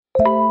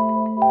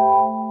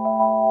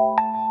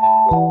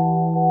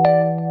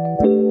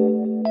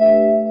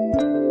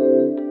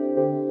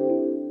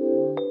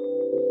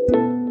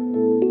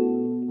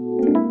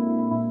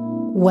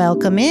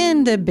Welcome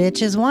in to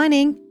Bitches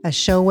Whining, a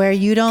show where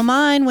you don't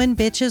mind when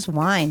bitches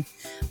whine.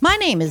 My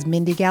name is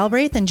Mindy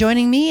Galbraith, and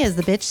joining me is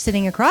the bitch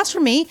sitting across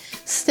from me,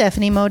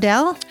 Stephanie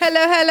Modell.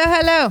 Hello, hello,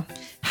 hello.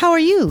 How are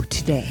you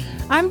today?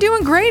 I'm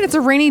doing great. It's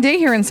a rainy day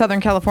here in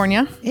Southern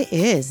California. It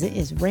is. It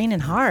is raining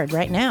hard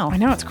right now. I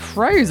know, it's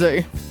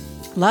crazy.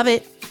 Love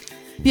it.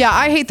 Yeah,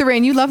 I hate the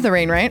rain. You love the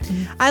rain, right?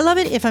 I love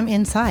it if I'm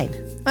inside.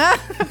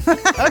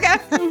 Okay.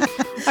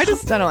 I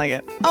don't like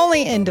it.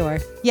 Only indoor.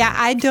 Yeah,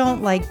 I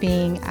don't like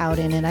being out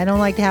in it. I don't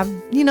like to have,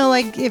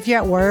 like if you're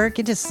at work,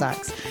 it just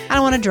sucks. I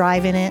don't want to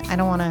drive in it. I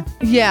don't want to.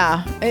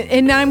 Yeah.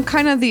 And I'm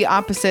kind of the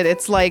opposite.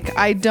 It's like,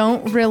 I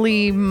don't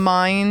really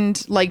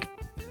mind like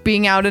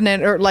being out in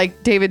it, or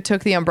like David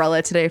took the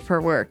umbrella today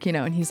for work,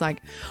 and he's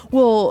like,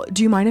 well,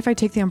 do you mind if I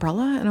take the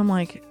umbrella? And I'm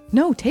like,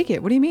 no, take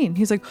it. What do you mean?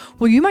 He's like,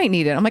 well, you might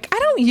need it. I'm like, I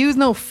don't use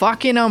no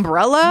fucking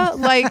umbrella.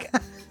 Like,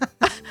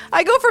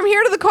 I go from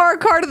here to the car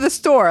to the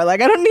store.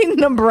 Like, I don't need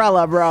an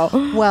umbrella, bro.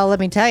 Well, let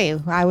me tell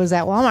you, I was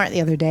at Walmart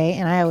the other day,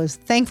 and I was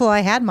thankful I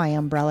had my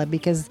umbrella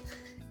because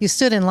you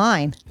stood in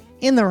line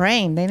in the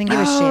rain. They didn't give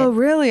a shit. Oh,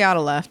 really? Out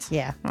of left.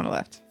 Yeah. Out of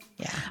left.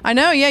 Yeah. I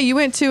know. Yeah, you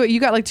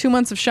got like 2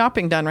 months of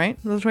shopping done, right?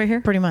 Those right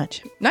here? Pretty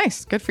much.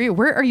 Nice. Good for you.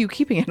 Where are you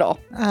keeping it all?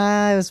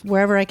 It was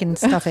wherever I can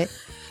stuff it.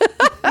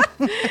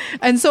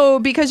 And so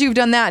because you've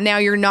done that, now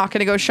you're not going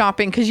to go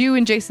shopping, because you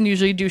and Jason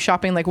usually do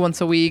shopping like once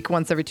a week,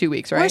 once every 2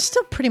 weeks, right? We're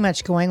still pretty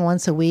much going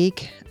once a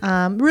week.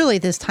 Really,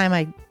 this time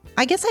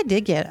I guess I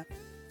did get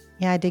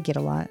I did get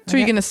a lot. So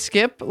you're going to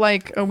skip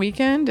like a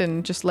weekend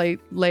and just lay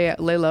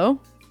low?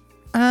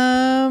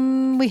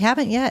 We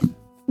haven't yet.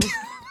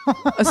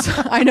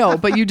 I know,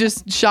 but you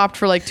just shopped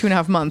for like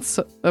 2.5 months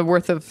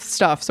worth of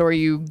stuff. So are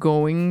you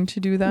going to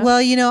do that?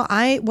 Well,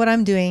 what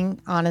I'm doing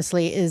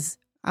honestly is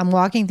I'm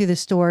walking through the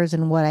stores,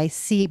 and what I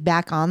see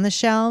back on the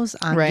shelves,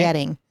 I'm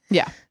getting.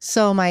 Yeah.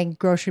 So my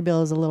grocery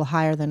bill is a little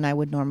higher than I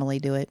would normally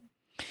do it.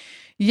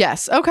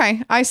 Yes.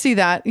 Okay. I see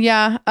that.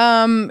 Yeah.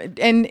 And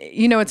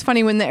it's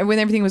funny when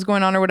everything was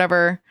going on or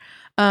whatever.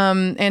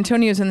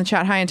 Antonio's in the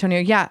chat. Hi,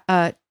 Antonio. Yeah.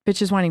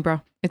 Bitch is whining, bro.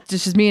 It's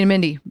just me and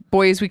Mindy.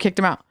 Boys, we kicked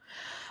him out.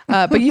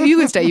 But you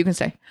can stay. You can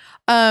stay.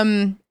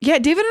 Yeah.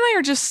 David and I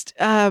are just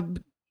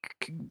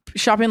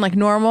shopping like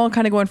normal,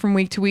 kind of going from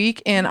week to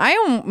week. And I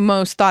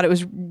almost thought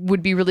it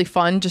would be really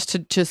fun just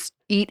to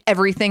eat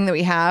everything that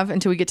we have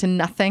until we get to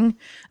nothing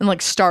and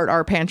like start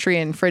our pantry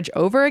and fridge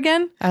over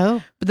again.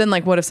 Oh. But then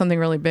like, what if something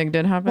really big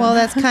did happen? Well,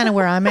 that's kind of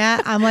where I'm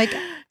at. I'm like,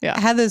 yeah.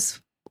 I have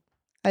this,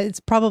 it's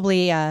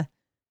probably,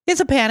 it's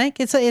a panic.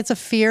 It's a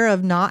fear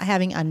of not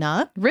having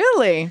enough.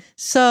 Really?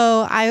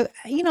 So I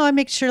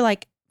make sure,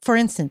 like, for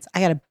instance,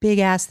 I got a big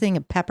ass thing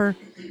of pepper,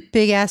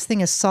 big ass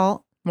thing of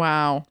salt.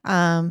 Wow.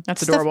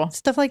 That's adorable.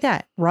 Stuff like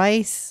that.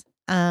 Rice,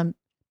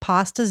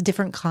 pastas,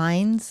 different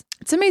kinds.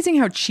 It's amazing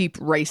how cheap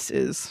rice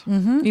is.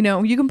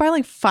 Mm-hmm. You can buy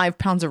like 5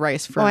 pounds of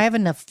rice for I have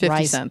enough 50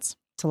 rice cents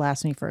to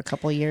last me for a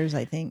couple of years,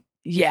 I think.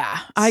 Yeah.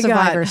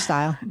 Survivor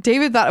style.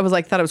 David thought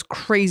it was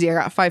crazy. I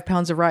got 5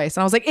 pounds of rice.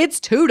 And I was like,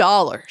 it's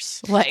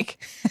 $2.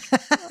 Like,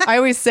 I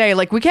always say,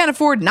 like, we can't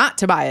afford not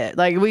to buy it.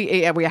 Like,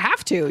 we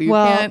have to. You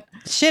can't.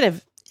 Shit,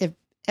 if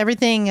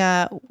everything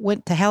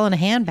went to hell in a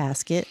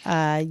handbasket,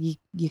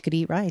 you could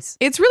eat rice.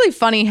 It's really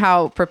funny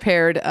how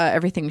prepared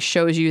everything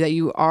shows you that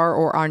you are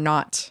or are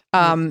not.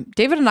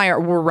 David and I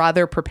were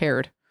rather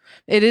prepared.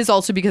 It is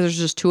also because there's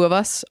just 2 of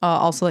us,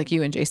 also like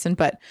you and Jason.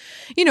 But,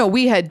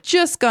 we had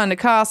just gone to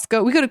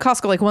Costco. We go to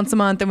Costco like once a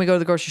month, and we go to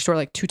the grocery store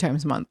like 2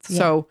 times a month. Yeah.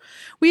 So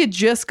we had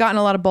just gotten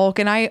a lot of bulk,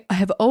 and I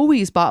have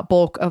always bought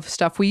bulk of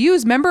stuff we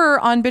use. Remember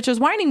on Bitches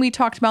Whining, we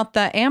talked about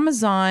the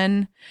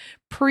Amazon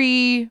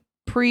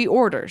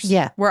pre-orders.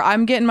 Yeah. Where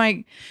I'm getting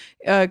my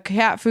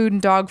cat food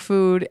and dog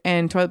food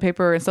and toilet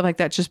paper and stuff like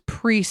that just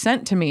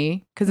pre-sent to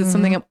me because it's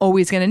something I'm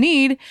always going to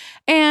need.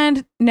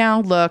 And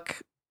now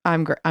look,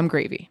 I'm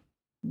gravy.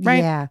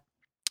 Right.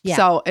 Yeah.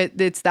 So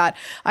it's that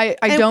I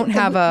don't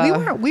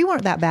have we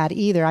weren't that bad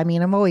either. I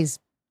mean, I've always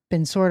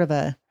been sort of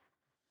a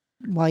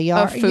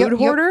food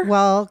hoarder.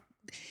 Well,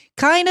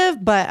 kind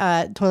of,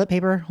 but toilet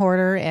paper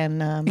hoarder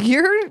and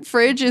your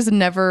fridge is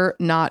never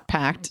not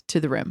packed to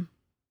the rim.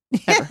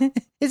 Ever.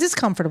 Is this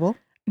comfortable?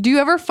 Do you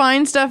ever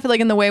find stuff like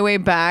in the way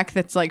back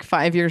that's like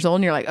 5 years old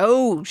and you're like,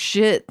 oh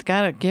shit,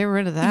 gotta get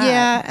rid of that?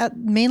 Yeah,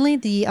 mainly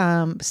the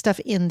stuff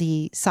in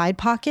the side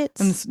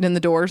pockets. In the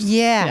doors?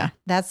 Yeah.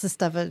 That's the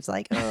stuff it's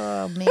like,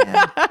 oh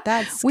man,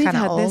 that's We've kind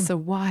of had old. this a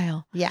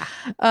while. Yeah.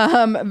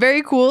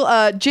 Very cool.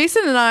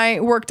 Jason and I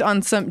worked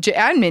on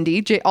and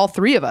Mindy, all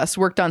 3 of us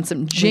worked on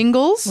some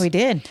jingles. We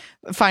did.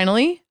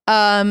 Finally.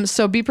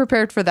 So be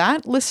prepared for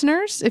that,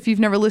 listeners. If you've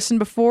never listened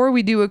before,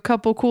 we do a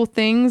couple cool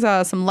things,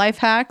 some life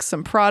hacks,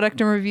 some product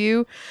and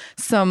review,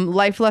 some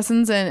life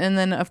lessons, and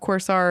then of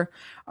course our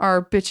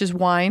bitches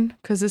whine,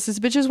 because this is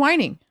Bitches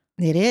Whining.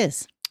 It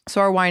is. So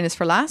our wine is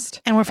for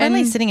last. And we're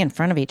finally sitting in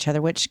front of each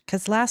other,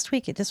 because last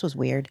week this was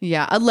weird.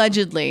 Yeah,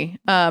 allegedly,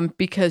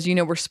 because,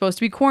 we're supposed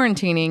to be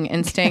quarantining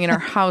and staying in our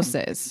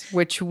houses,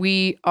 which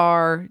we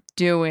are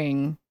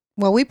doing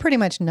Well, we pretty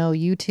much know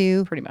you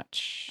two pretty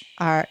much.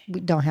 we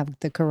don't have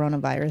the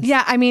coronavirus.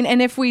 Yeah, I mean,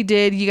 and if we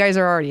did, you guys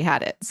already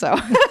had it. So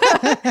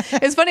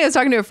it's funny. I was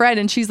talking to a friend,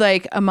 and she's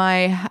like,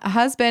 my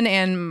husband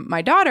and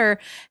my daughter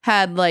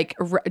had like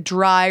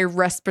dry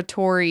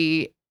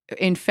respiratory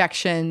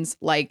infections,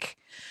 like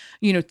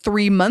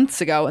 3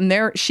 months ago,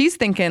 and she's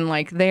thinking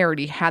like they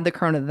already had the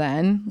corona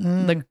then,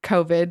 the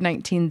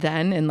COVID-19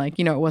 then, and like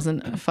it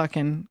wasn't a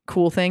fucking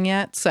cool thing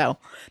yet. So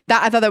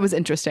that I thought that was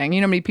interesting.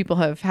 Many people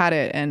have had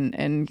it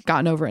and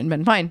gotten over it and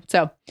been fine.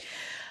 So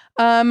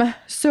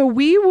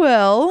we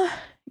will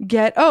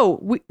get.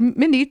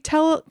 Mindy,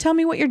 tell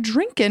me what you're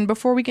drinking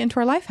before we get into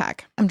our life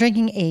hack. I'm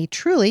drinking a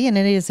Truly, and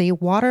it is a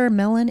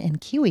watermelon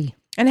and kiwi.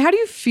 And how do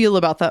you feel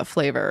about that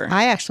flavor?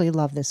 I actually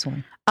love this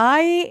one.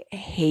 I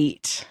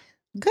hate.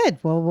 Good.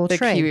 Well, we'll the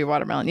try. Kiwi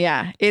watermelon.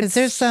 Yeah.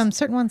 There's some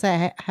certain ones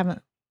I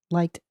haven't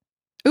liked.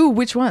 Ooh,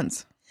 which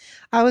ones?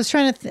 I was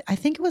trying to, I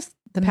think it was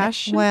the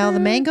passion. The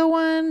mango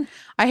one.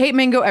 I hate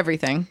mango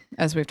everything,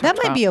 as we've talked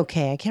about. That might be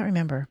okay. I can't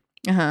remember.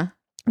 Uh-huh.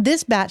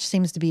 This batch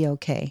seems to be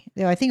okay.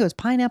 I think it was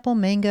pineapple,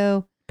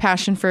 mango.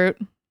 Passion fruit.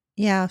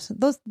 Yeah. So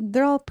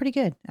they're all pretty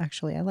good,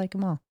 actually. I like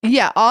them all.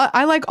 Yeah.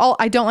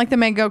 I don't like the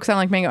mango because I don't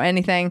like mango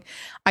anything.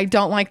 I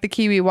don't like the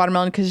kiwi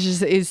watermelon because it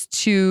just is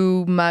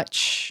too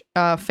much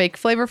fake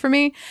flavor for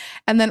me.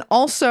 And then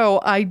also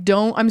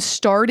I'm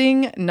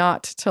starting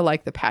not to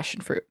like the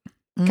passion fruit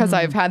because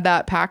I've had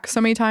that pack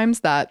so many times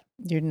that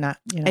you're not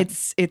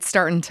it's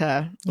starting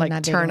to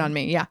like turn on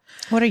me. Yeah.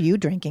 What are you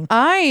drinking?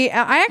 I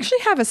actually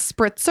have a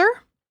spritzer.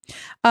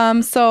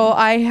 So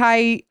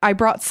I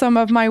brought some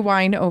of my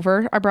wine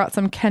over. I brought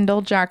some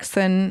Kendall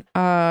Jackson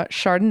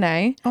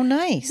Chardonnay. Oh,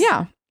 nice.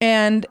 Yeah.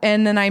 And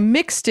then I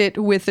mixed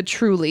it with a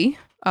Truly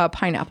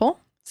pineapple.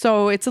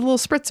 So it's a little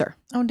spritzer.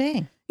 Oh,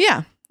 dang.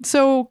 Yeah.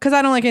 So, because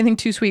I don't like anything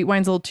too sweet.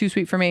 Wine's a little too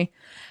sweet for me.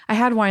 I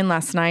had wine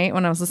last night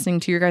when I was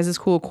listening to your guys'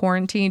 cool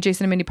quarantine,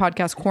 Jason and Mindy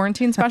podcast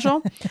quarantine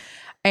special.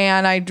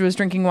 And I was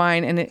drinking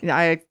wine and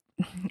I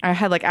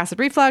had like acid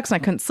reflux and I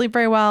couldn't sleep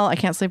very well. I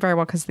can't sleep very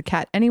well because of the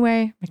cat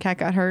anyway. My cat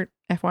got hurt,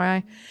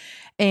 FYI.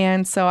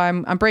 And so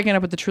I'm breaking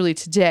up with the Truly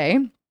today.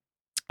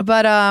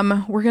 But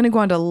we're going to go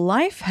on to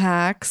life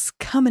hacks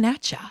coming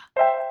at ya.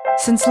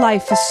 Since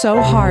life is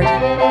so hard,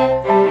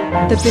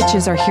 the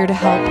bitches are here to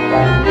help.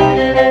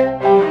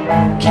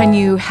 Can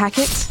you hack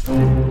it?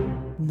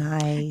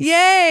 Nice.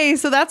 Yay.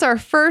 So that's our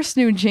first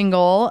new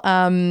jingle.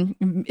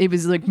 It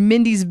was like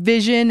Mindy's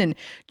vision and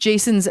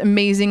Jason's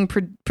amazing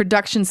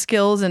production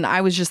skills. And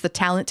I was just the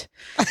talent,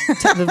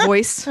 the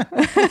voice.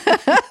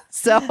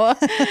 So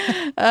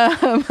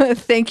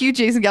thank you,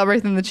 Jason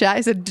Galbraith in the chat.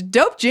 He said,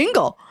 dope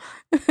jingle.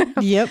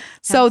 Yep.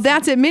 So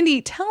that's it.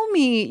 Mindy, tell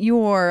me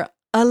your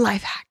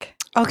life hack.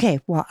 Okay.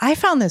 Well, I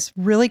found this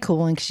really cool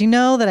one because you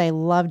know that I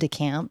love to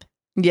camp.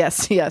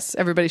 Yes.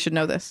 Everybody should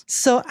know this.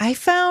 So I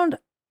found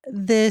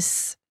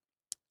this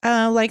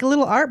like a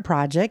little art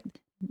project.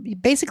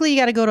 Basically, you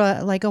got to go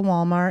to like a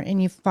Walmart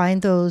and you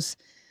find those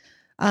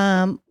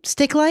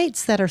stick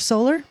lights that are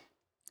solar.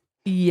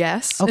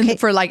 Yes. Okay.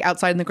 For like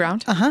outside in the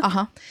ground.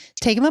 Uh-huh.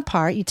 Take them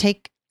apart. You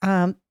take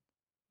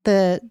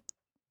the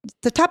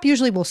top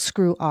usually will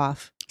screw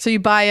off. So you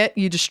buy it,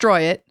 you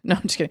destroy it. No,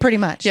 I'm just kidding. Pretty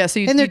much. Yeah.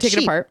 So you take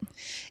it apart.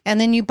 And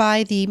then you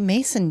buy the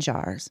mason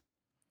jars.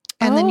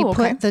 And then you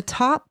put the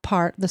top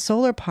part, the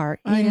solar part,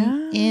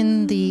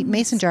 in the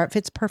mason jar. It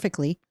fits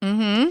perfectly.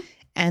 Mm-hmm.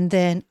 And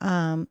then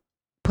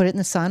put it in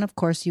the sun. Of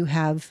course, you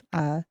have...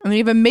 and then you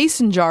have a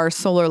mason jar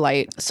solar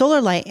light.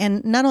 Solar light.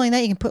 And not only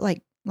that, you can put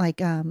like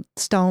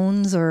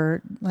stones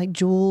or like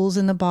jewels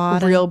in the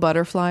bottom. Real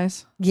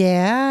butterflies.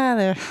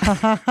 Yeah.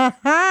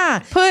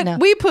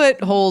 We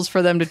put holes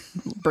for them to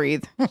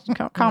breathe.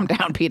 Calm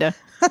down, PETA.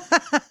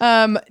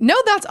 No,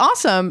 that's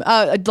awesome.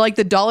 Like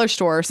the dollar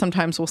store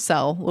sometimes will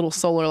sell little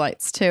solar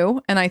lights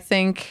too. And I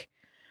think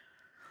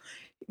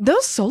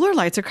those solar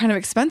lights are kind of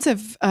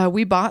expensive.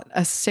 We bought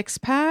a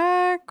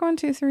 6-pack. 4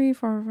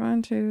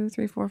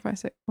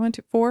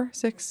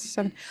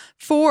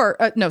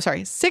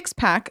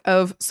 6-pack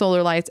of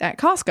solar lights at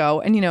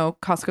Costco. And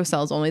Costco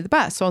sells only the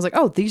best. So I was like,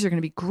 oh, these are going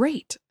to be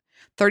great.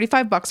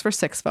 $35 for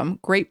 6 of them.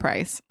 Great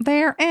price.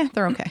 They're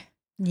okay.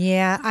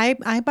 Yeah.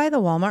 I buy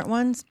the Walmart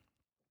ones.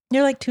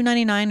 They're like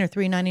 $2.99 or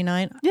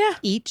 $3.99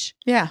 each.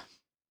 Yeah.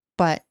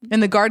 But in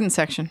the garden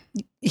section.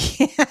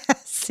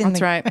 Yes.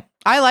 That's right.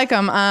 I like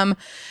them.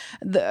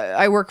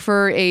 I work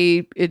for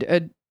a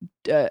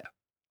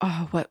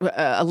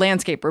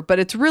landscaper, but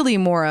it's really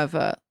more of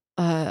a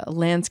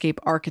landscape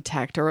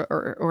architect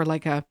or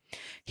like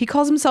he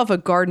calls himself a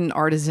garden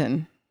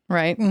artisan,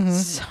 right?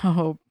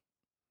 Mm-hmm.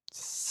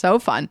 So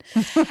fun.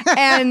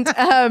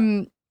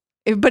 And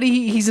but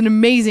he's an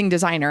amazing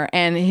designer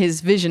and his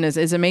vision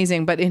is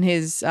amazing. But in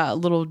his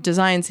little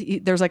designs,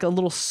 there's like a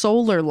little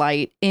solar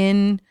light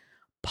in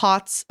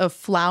pots of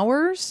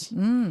flowers.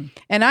 Mm.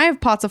 And I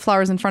have pots of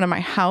flowers in front of my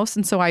house.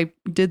 And so I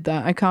did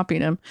that. I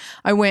copied them.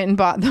 I went and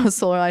bought those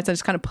solar lights. I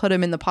just kind of put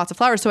them in the pots of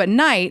flowers. So at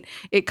night,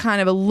 it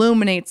kind of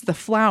illuminates the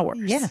flowers.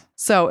 Yeah.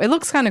 So it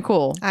looks kind of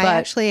cool. I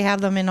actually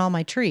have them in all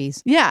my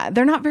trees. Yeah,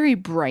 they're not very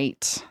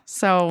bright.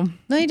 So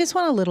No, you just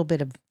want a little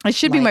bit of it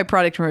should be light. my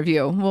product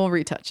review. We'll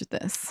retouch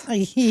this.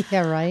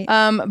 Yeah, right.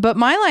 But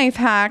my life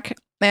hack,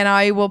 and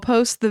I will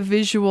post the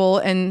visual,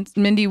 and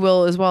Mindy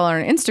will as well on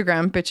our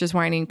Instagram, Bitches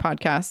Whining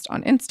Podcast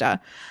on Insta.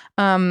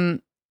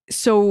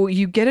 So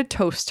you get a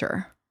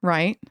toaster,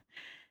 right?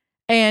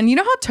 And you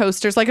know how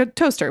toasters, like a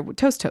toast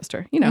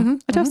toaster, you know,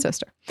 a toast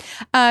toaster.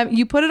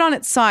 You put it on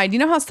its side. You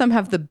know how some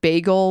have the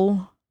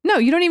bagel? No,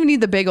 you don't even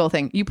need the bagel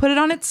thing. You put it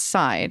on its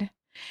side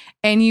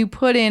and you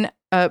put in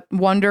a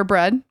Wonder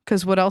Bread,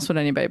 because what else would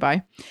anybody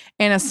buy?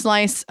 And a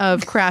slice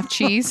of Kraft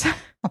cheese,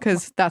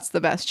 because that's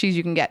the best cheese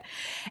you can get.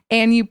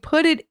 And you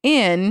put it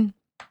in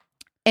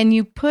and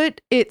you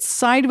put it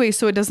sideways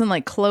so it doesn't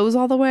like close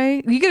all the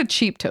way. You get a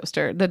cheap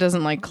toaster that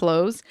doesn't like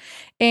close.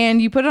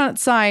 And you put it on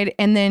its side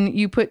and then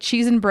you put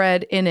cheese and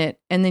bread in it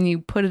and then you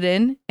put it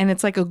in and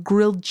it's like a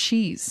grilled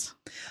cheese.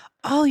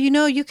 Oh, you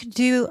know, you could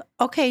do,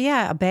 okay,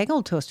 yeah, a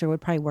bagel toaster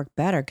would probably work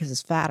better because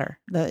it's fatter.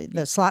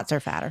 The slots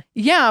are fatter.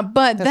 Yeah,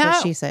 but That's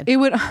what she said. It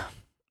would,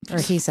 Or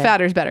he said.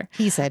 fatter's better.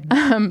 He said.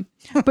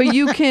 But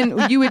you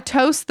would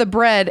toast the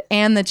bread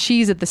and the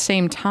cheese at the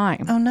same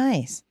time. Oh,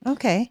 nice.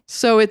 Okay.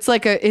 So it's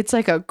like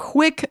a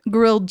quick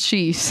grilled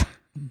cheese.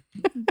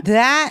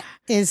 That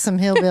is some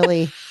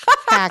hillbilly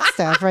hack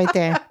stuff right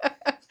there.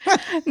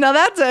 Now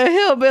that's a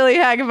hillbilly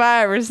hack if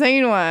I ever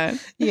seen one.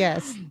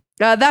 Yes.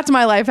 That's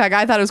my life hack.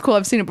 I thought it was cool.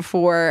 I've seen it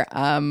before.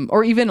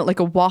 Or even like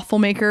a waffle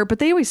maker, but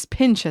they always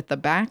pinch at the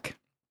back.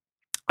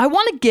 I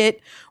want to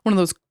get one of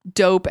those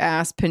dope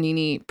ass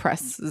panini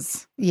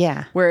presses.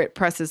 Yeah. Where it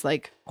presses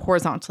like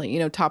horizontally, you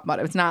know, top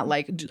bottom. It's not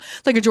like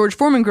a George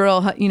Foreman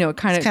grill, you know,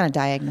 kind of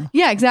diagonal.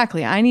 Yeah,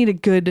 exactly. I need a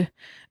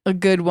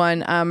good one.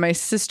 My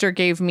sister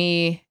gave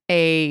me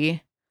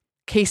a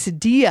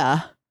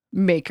quesadilla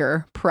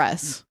maker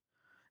press.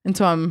 And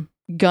so I'm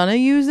gonna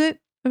use it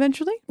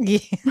eventually.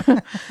 Yeah.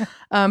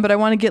 But I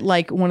want to get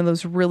like one of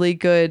those really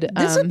good.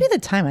 This would be the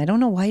time. I don't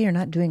know why you're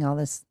not doing all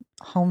this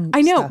home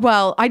I know. stuff.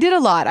 Well, I did a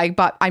lot.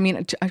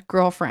 A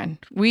girlfriend.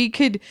 We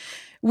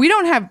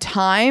don't have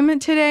time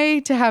today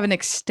to have an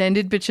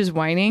extended bitches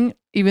whining,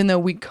 even though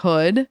we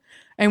could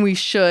and we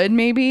should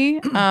maybe.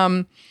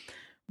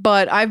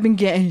 But I've been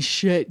getting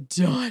shit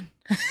done.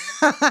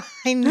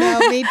 I know,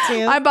 me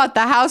too. I bought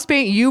the house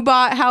paint. You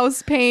bought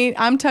house paint.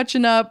 I'm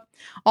touching up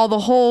all the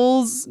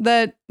holes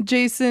that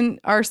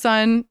our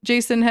son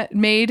Jason had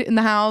made in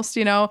the house,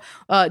 you know,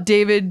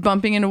 David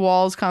bumping into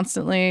walls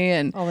constantly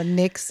and all the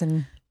nicks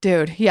and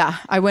dude. Yeah.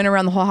 I went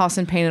around the whole house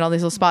and painted all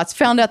these little spots.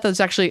 Found out that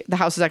the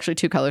house is actually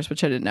two colors,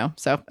 which I didn't know.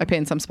 So I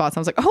painted some spots. I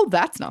was like, oh,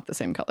 that's not the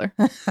same color.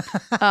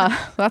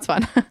 That's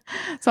fun.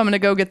 So I'm going to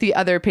go get the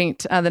other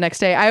paint the next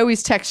day. I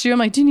always text you. I'm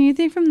like, do you need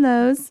anything from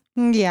Lowe's?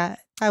 yeah,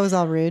 I was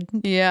all rude.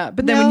 Yeah.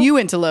 But then when you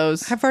went to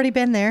Lowe's. I've already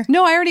been there.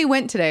 No, I already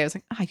went today. I was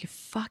like, oh, you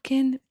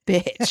fucking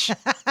bitch.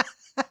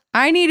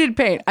 I needed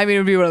paint. I mean, it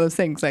would be one of those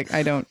things like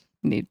I don't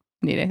need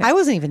anything. I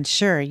wasn't even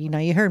sure. You know,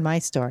 you heard my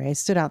story. I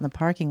stood out in the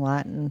parking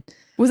lot and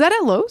was that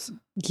at Lowe's?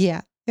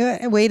 yeah,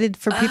 I waited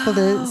for people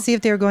to see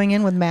if they were going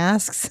in with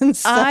masks and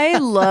stuff. I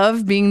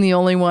love being the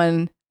only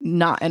one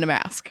not in a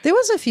mask. There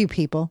was a few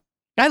people.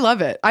 I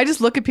love it. I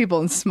just look at people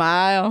and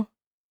smile.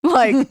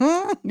 Like,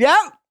 yep,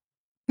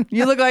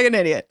 you look like an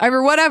idiot.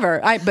 Or whatever.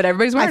 But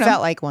everybody's wearing I them.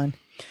 felt like one.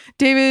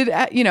 David,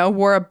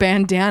 wore a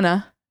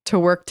bandana to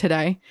work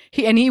today.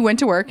 He went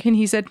to work and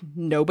he said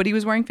nobody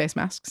was wearing face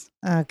masks.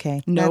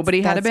 Okay.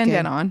 Nobody had a that's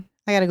bandana good. on.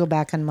 I got to go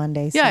back on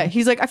Monday. So. Yeah.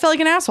 He's like, I felt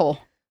like an asshole.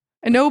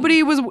 And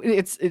nobody was,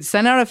 it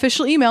sent out an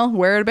official email,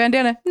 wear a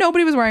bandana.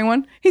 Nobody was wearing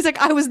one. He's like,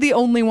 I was the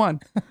only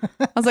one.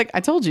 I was like, I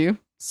told you.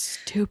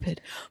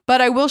 Stupid. But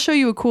I will show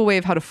you a cool way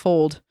of how to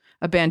fold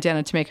a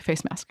bandana to make a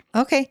face mask.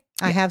 Okay.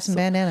 I have some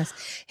bandanas.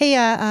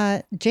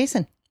 Hey,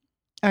 Jason,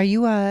 are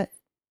you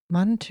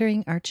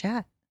monitoring our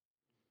chat?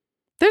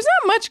 There's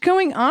not much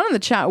going on in the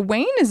chat.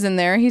 Wayne is in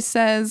there. He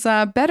says,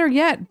 better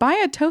yet, buy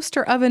a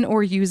toaster oven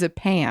or use a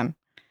pan.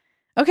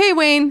 Okay,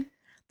 Wayne.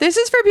 This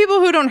is for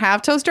people who don't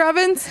have toaster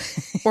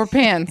ovens or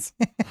pans.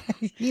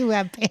 You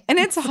have pans. And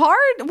it's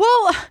hard.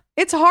 Well,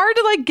 it's hard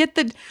to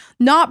like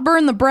not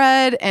burn the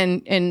bread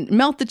and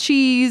melt the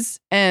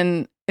cheese.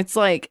 And it's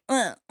like,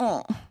 I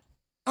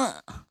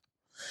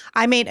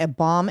made a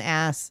bomb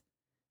ass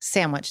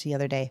sandwich the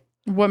other day.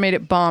 What made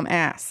it bomb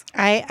ass?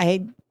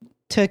 I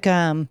took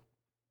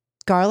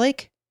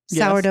garlic,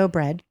 sourdough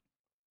bread.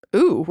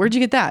 Ooh, where'd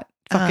you get that?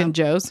 Fucking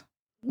Joe's?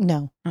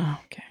 No. Oh,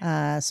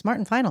 okay. Smart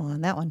and Final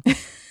on that one.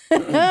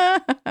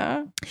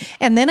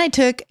 And then I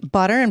took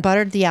butter and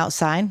buttered the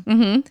outside.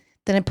 Mm-hmm.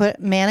 Then I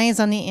put mayonnaise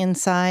on the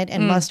inside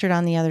and mustard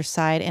on the other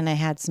side. And I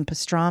had some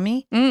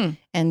pastrami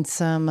and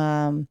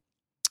some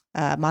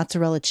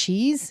mozzarella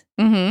cheese.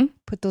 Mm-hmm.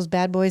 Put those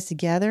bad boys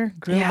together.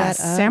 Grill that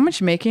up.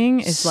 Sandwich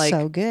making is like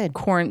so good.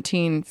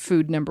 Quarantine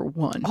food number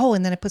one. Oh,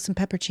 and then I put some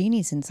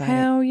pepperoncinis inside.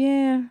 Hell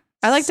yeah.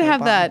 I like to So have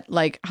bomb. that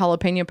like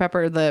jalapeno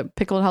pepper, the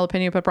pickled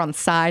jalapeno pepper on the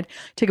side.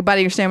 Take a bite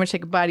of your sandwich,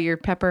 take a bite of your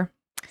pepper.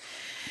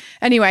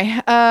 Anyway,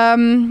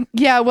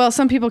 yeah, well,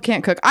 some people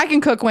can't cook. I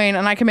can cook, Wayne,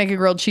 and I can make a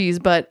grilled cheese,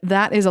 but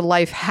that is a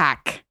life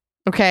hack.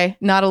 Okay?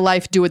 Not a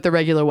life do it the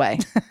regular way.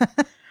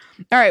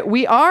 All right,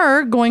 we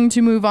are going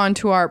to move on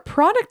to our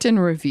product and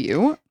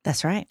review.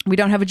 That's right. We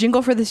don't have a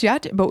jingle for this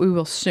yet, but we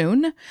will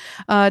soon.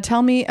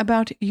 Tell me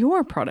about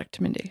your product,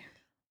 Mindy.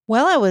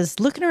 Well, I was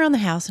looking around the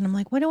house and I'm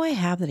like, what do I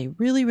have that I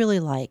really, really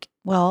like?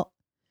 Well,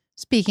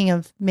 speaking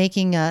of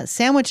making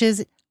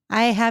sandwiches,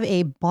 I have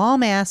a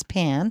bomb ass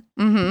pan.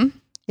 Mm-hmm.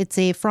 It's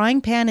a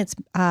frying pan. It's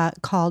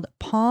called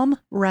Palm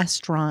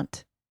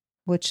Restaurant,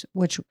 which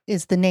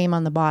is the name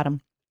on the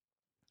bottom.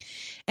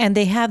 And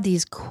they have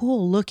these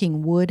cool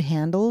looking wood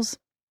handles.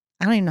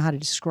 I don't even know how to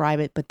describe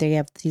it, but they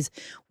have these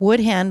wood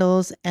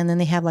handles, and then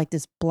they have like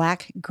this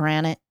black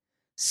granite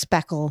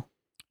speckle.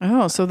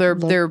 Oh, so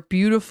they're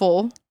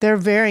beautiful They're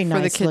very for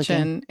nice the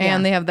kitchen, looking.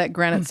 and they have that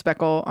granite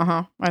speckle.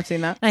 I've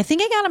seen that. And I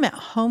think I got them at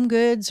Home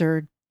Goods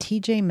or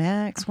TJ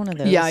Maxx, one of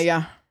those.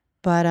 Yeah.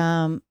 But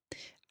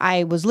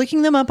I was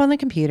looking them up on the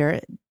computer.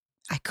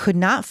 I could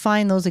not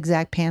find those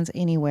exact pans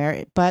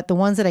anywhere, but the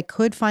ones that I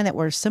could find that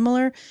were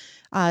similar,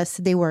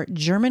 so they were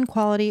German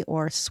quality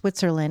or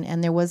Switzerland,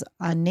 and there was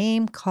a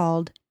name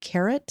called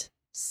Carote,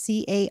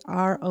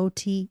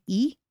 Carote.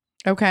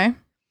 Okay.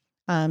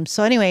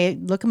 So anyway,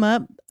 look them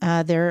up.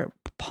 They're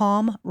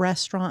Palm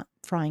Restaurant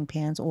frying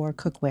pans or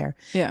cookware.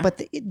 Yeah.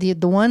 But the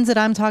ones that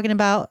I'm talking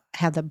about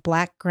have the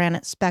black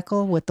granite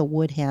speckle with the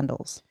wood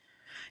handles.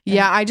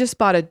 Yeah, I just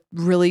bought a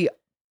really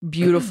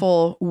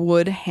beautiful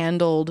wood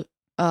handled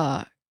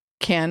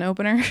can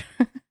opener.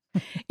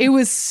 It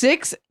was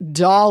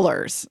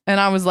 $6 and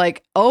I was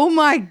like, oh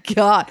my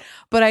God.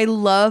 But I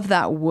love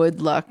that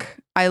wood look.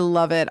 I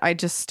love it.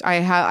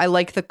 I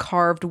like the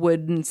carved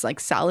wood and it's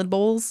like salad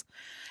bowls.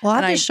 Well,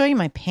 I'll And just show you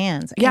my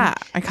pans. Yeah,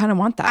 I kind of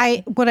want that.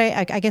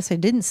 I guess I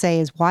didn't say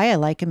is why I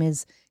like them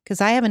is because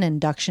I have an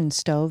induction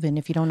stove, and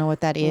if you don't know what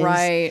that is,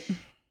 Right.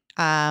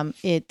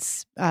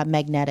 It's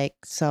magnetic.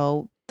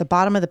 So the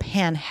bottom of the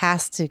pan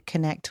has to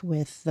connect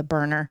with the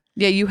burner.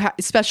 Yeah, you have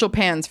special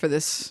pans for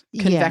this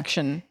Yeah.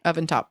 convection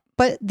oven top.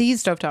 But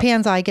these Stovetop.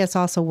 pans, I guess,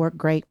 also work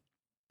great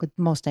with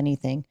most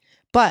anything.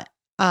 But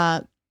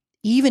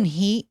even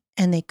heat,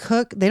 and they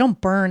cook, they don't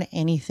burn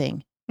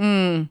anything.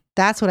 Mm.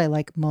 That's what I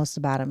like most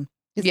about them.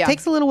 It Yeah.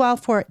 takes a little while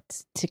for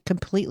it to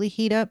completely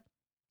heat up.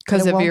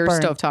 Because But it of won't your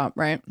burn. stovetop,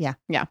 right? Yeah.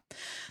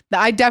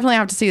 I definitely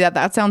have to see that.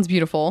 That sounds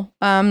beautiful.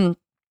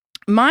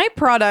 My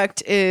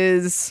product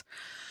is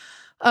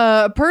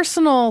a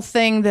personal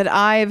thing that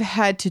I've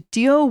had to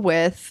deal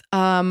with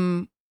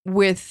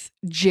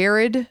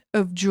Jared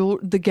of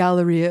the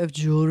Galleria of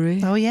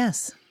Jewelry. Oh,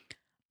 yes.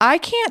 I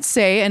can't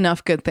say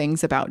enough good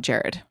things about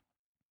Jared.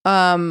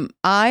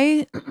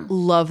 I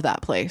love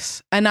that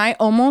place, and I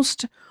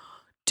almost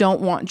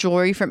don't want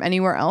jewelry from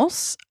anywhere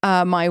else.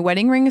 My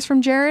wedding ring is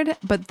from Jared,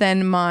 but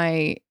then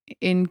my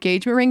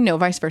engagement ring, no,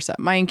 vice versa.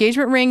 My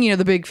engagement ring,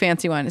 the big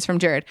fancy one, is from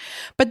Jared,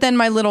 but then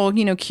my little,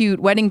 cute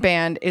wedding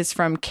band is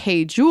from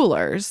Kay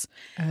Jewelers,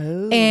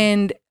 Oh.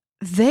 and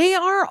they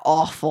are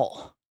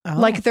awful. Oh.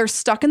 Like they're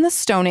stuck in the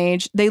Stone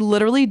Age. They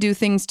literally do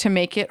things to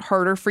make it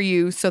harder for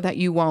you so that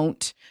you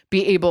won't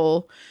be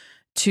able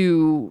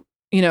to,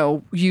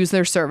 use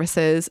their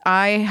services.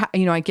 I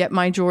get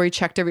my jewelry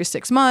checked every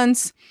 6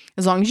 months.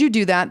 As long as you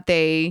do that,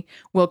 they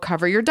will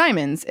cover your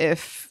diamonds.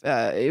 If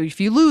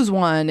you lose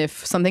one,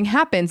 if something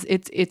happens,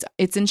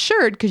 it's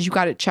insured because you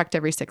got it checked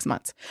every 6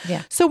 months.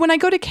 Yeah. So when I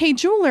go to Kay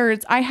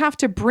Jewelers, I have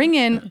to bring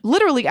in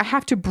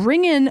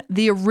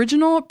the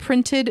original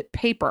printed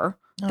paper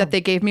that they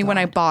gave me when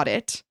I bought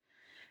it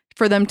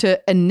for them to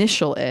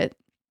initial it.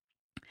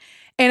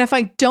 And if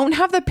I don't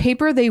have the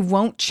paper, they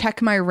won't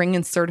check my ring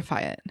and certify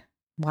it.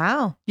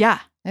 Wow. Yeah.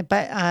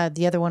 But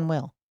the other one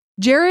will.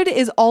 Jared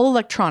is all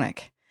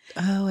electronic.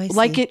 Oh, I see.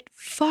 Like it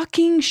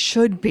fucking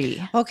should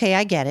be. Okay,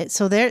 I get it.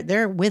 So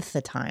they're with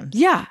the times.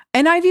 Yeah.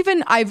 And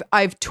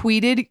I've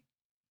tweeted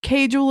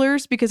Kay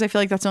Jewelers because I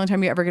feel like that's the only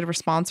time you ever get a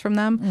response from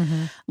them.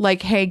 Mm-hmm.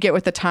 Like, hey, get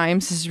with the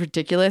times. This is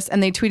ridiculous.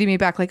 And they tweeted me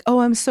back like, oh,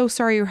 I'm so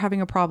sorry you're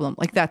having a problem.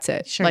 Like, that's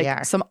it. Sure like you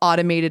are. some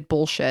automated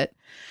bullshit.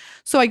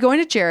 So I go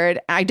into Jared.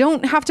 I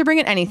don't have to bring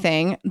in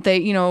anything. They,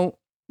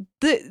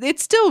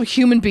 it's still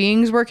human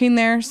beings working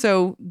there.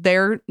 So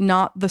they're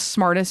not the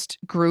smartest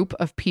group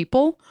of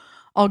people.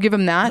 I'll give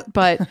them that.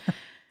 But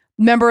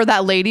remember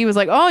that lady was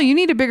like, oh, you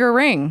need a bigger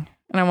ring.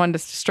 And I wanted to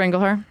strangle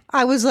her.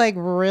 I was like,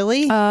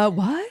 really?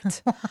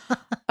 What?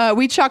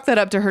 We chalk that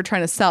up to her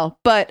trying to sell.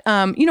 But,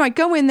 I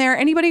go in there.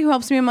 Anybody who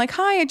helps me, I'm like,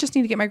 hi, I just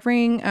need to get my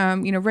ring,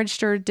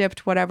 registered,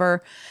 dipped,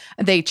 whatever.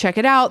 They check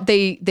it out.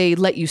 They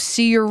let you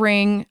see your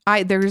ring.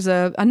 There's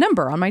a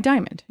number on my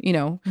diamond,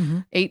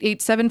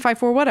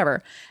 88754,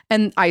 whatever.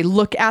 And I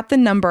look at the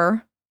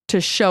number to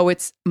show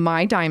it's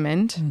my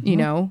diamond,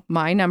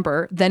 my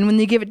number. Then when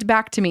they give it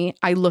back to me,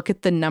 I look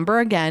at the number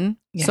again.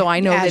 Yeah, So I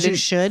know as they you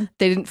should.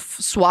 they didn't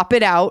swap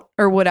it out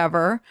or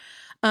whatever.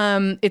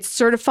 It's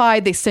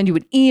certified. They send you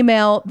an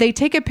email. They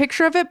take a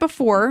picture of it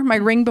before, my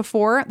ring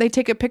before. They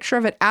take a picture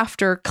of it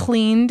after,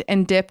 cleaned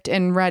and dipped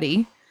and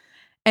ready,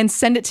 and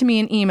send it to me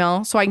in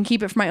email so I can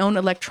keep it for my own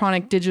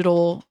electronic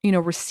digital,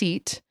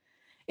 receipt.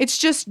 It's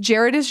just,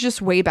 Jared is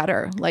just way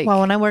better. Like,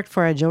 well, when I worked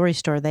for a jewelry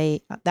store,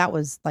 that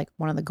was like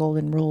one of the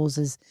golden rules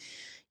is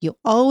you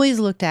always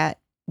looked at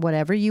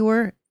whatever you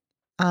were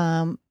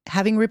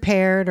having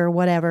repaired or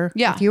whatever.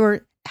 Yeah. If you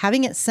were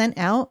having it sent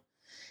out,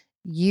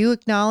 you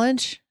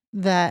acknowledge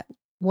that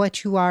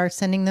what you are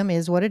sending them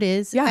is what it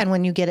is. Yeah. And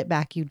when you get it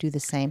back, you do the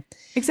same.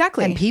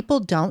 exactly. And people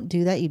don't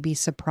do that. You'd be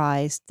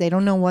surprised. They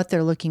don't know what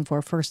they're looking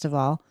for, first of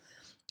all.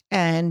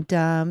 And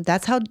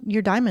that's how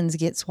your diamonds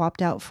get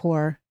swapped out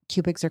for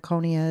cubic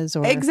zirconias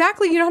or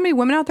Exactly. You know how many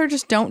women out there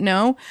just don't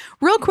know?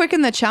 Real quick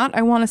in the chat,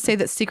 I want to say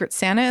that Secret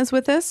Santa is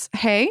with us.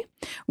 Hey,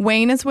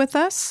 Wayne is with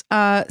us.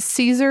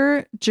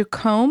 Caesar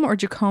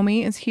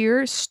Jacome is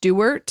here.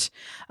 Stuart,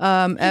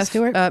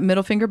 Stuart.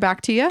 middle finger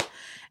back to you.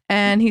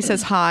 And he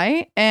says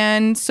hi.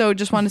 And so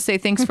just want to say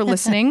thanks for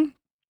listening.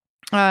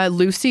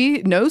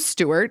 Lucy knows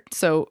Stuart,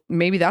 so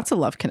maybe that's a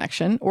love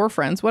connection or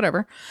friends,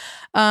 whatever.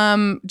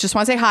 Just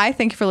want to say hi.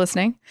 Thank you for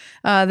listening.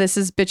 This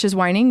is Bitches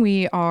Whining.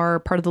 We are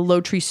part of the Low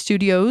Tree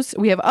Studios.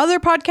 We have other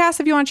podcasts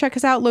if you want to check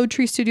us out,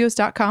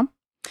 lowtreestudios.com.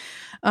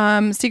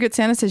 Secret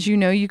Santa says,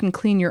 you can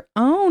clean your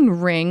own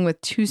ring with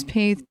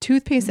toothpaste and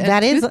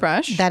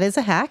toothbrush. That is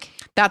a hack.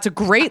 That's a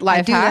great life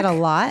I do hack. that a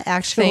lot,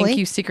 actually. Thank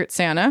you, Secret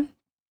Santa.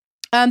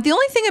 The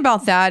only thing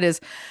about that is,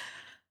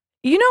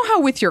 you know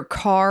how with your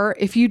car,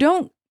 if you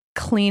don't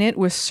clean it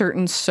with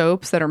certain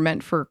soaps that are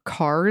meant for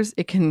cars,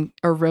 it can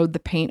erode the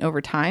paint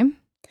over time.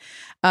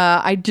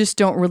 I just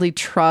don't really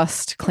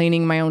trust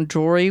cleaning my own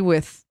jewelry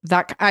with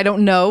that. I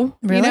don't know.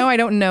 Really? I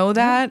don't know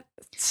that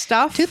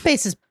stuff.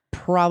 Toothpaste is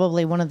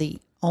probably one of the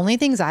only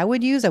things I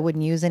would use. I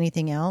wouldn't use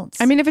anything else.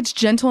 I mean, if it's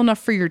gentle enough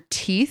for your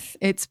teeth,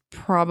 it's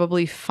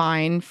probably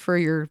fine for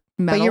your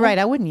metal. But you're right.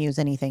 I wouldn't use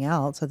anything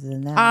else other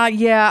than that.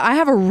 Yeah, I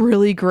have a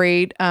really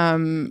great of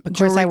course,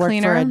 jewelry I work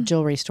cleaner. for a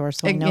jewelry store,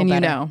 so I know and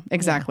better.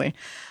 Exactly.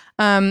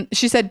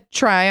 She said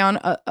try on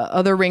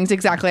other rings.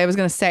 Exactly. I was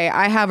going to say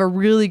I have a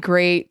really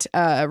great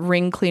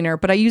ring cleaner,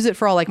 but I use it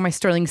for all like my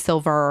sterling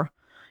silver,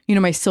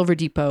 my Silver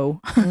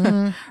Depot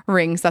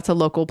rings. That's a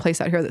local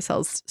place out here that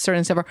sells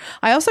sterling silver.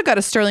 I also got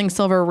a sterling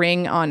silver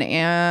ring on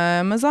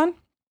Amazon.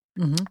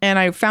 Mm-hmm. And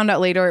I found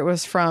out later it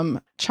was from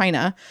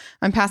China.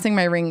 I'm passing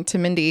my ring to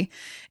Mindy.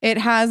 It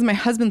has my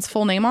husband's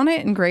full name on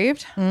it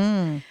engraved.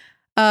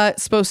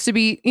 It's supposed to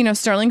be,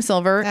 sterling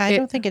silver. I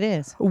don't think it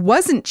is.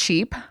 Wasn't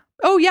cheap.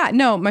 Oh, yeah.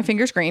 No, my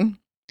finger's green.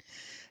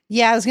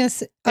 Yeah, I was going to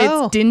say.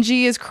 It's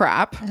dingy as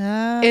crap.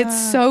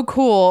 It's so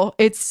cool.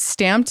 It's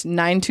stamped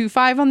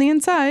 925 on the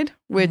inside,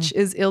 which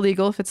is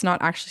illegal if it's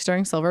not actually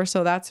sterling silver.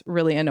 So that's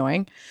really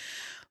annoying.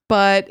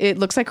 But it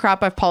looks like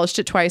crap. I've polished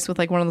it twice with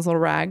like one of those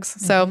little rags.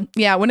 So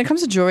yeah, when it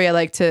comes to jewelry, I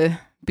like to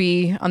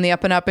be on the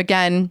up and up.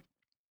 Again,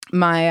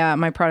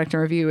 my product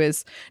and review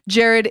is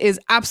Jared is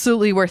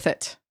absolutely worth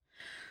it.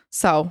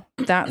 So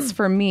that's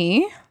for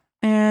me.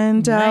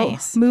 And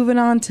Nice. Moving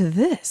on to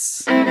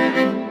this.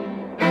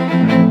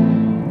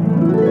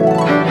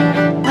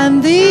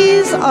 And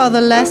these are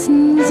the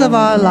lessons of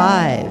our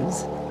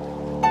lives.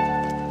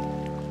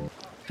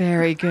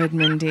 Very good,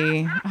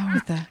 Mindy.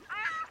 Oh,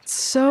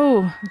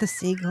 so The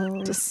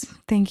seagulls. just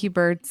thank you,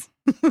 birds.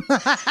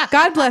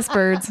 God bless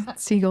birds,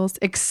 seagulls,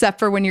 except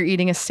for when you're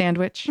eating a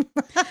sandwich.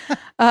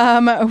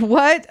 I'm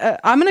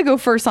going to go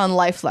first on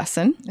life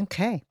lesson.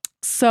 Okay.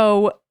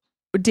 So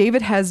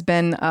David has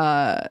been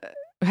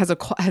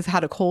has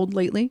had a cold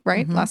lately,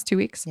 right? Mhm. Last 2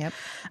 weeks. Yep.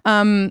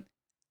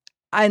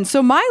 And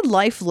so my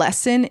life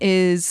lesson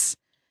is,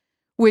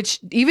 which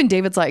even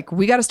David's like,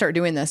 we got to start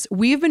doing this.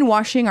 We've been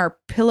washing our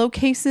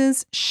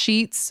pillowcases,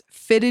 sheets,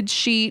 fitted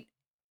sheet,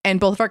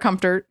 and both of our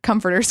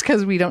comforters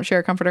because we don't share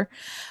a comforter.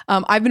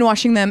 I've been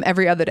washing them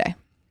every other day.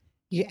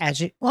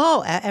 Every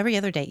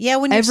other day. Yeah,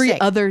 when you're Every sick.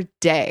 other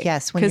day.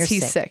 Yes, when you're because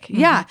he's sick. sick.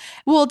 Yeah.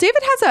 Well,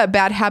 David has a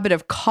bad habit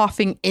of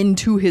coughing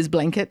into his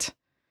blanket,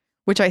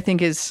 which I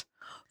think is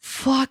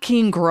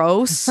fucking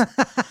gross.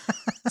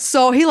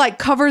 So he like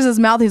covers his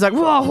mouth. He's like,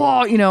 whoa,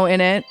 whoa,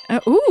 in it.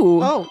 Ooh.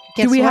 Oh,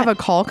 do guess we what? have a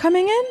call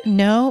coming in?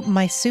 No,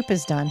 my soup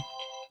is done.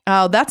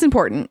 Oh, that's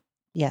important.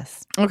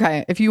 Yes.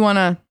 Okay. If you want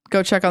to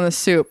go check on the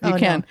soup, you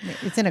can. No,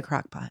 it's in a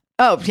crock pot.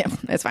 Oh, yeah,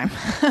 it's fine.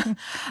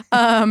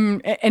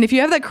 And if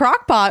you have that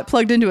crock pot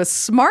plugged into a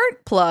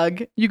smart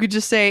plug, you could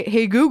just say,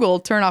 hey,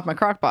 Google, turn off my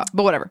crock pot.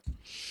 But whatever.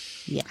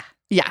 Yeah.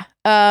 Yeah.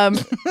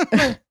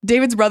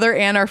 David's brother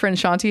and our friend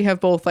Shanti have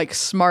both like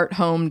smart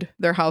homed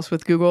their house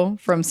with Google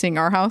from seeing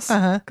our house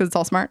because it's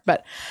all smart.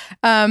 But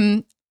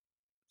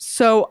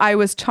so I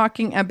was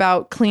talking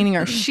about cleaning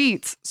our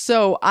sheets.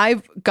 So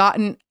I've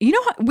gotten,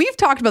 we've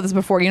talked about this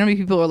before. How many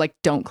people are like,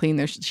 don't clean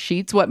their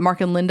sheets? What,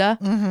 Mark and Linda?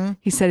 Mm-hmm.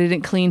 He said he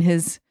didn't clean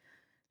his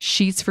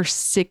sheets for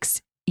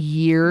 6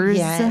 years.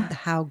 Yeah.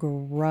 How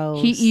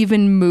gross. He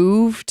even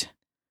moved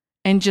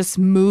and just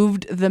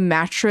moved the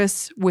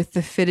mattress with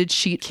the fitted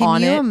sheet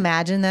on Can you it.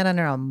 imagine that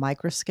under a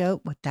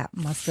microscope? What that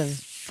must have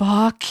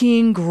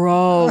fucking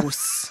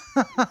gross.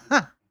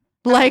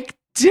 Like,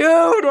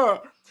 dude,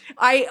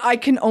 I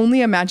can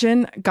only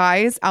imagine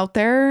guys out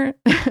there.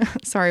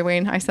 Sorry,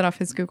 Wayne, I set off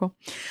his Google.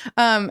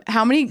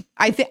 How many?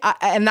 I think,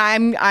 and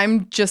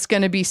I'm just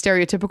gonna be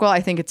stereotypical.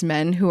 I think it's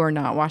men who are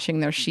not washing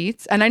their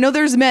sheets, and I know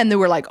there's men that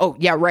were like, oh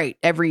yeah, right,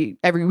 every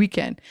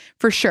weekend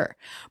for sure.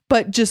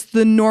 But just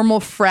the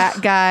normal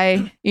frat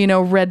guy,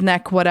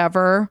 redneck,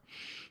 whatever,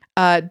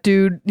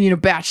 dude,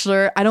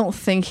 bachelor. I don't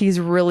think he's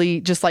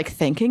really just like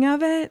thinking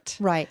of it,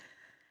 Right.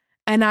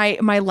 And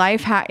my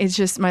life hack is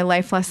just my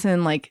life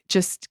lesson, like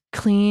just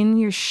clean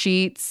your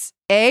sheets.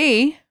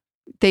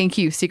 Thank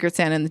you, Secret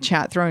Santa in the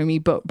chat throwing me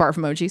barf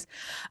emojis.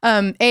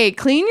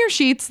 Clean your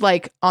sheets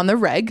like on the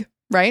reg,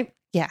 right?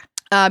 Yeah.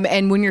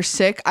 And when you're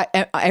sick,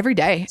 every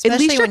day, Especially at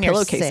least your when you're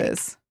pillowcases.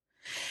 sick.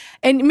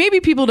 And maybe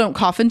people don't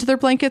cough into their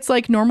blankets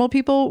like normal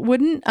people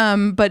wouldn't.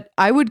 But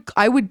I would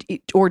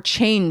or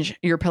change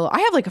your pillow. I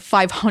have like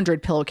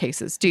 500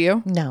 pillowcases. Do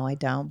you? No, I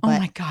don't. Oh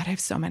But my God, I have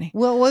so many.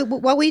 well,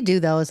 what we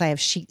do though is I have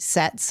sheet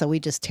sets, so we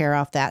just tear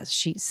off that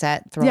sheet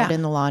set, throw it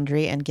in the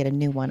laundry, and get a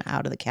new one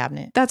out of the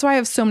cabinet. That's why I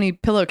have so many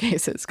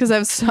pillowcases, because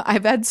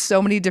I've had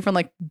so many different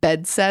like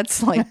bed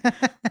sets, like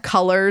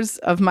colors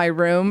of my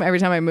room. Every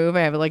time I move, I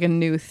have like a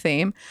new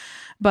theme.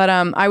 But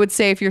I would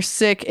say if you're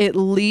sick, at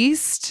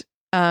least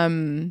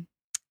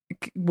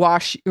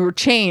wash or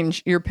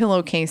change your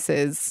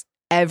pillowcases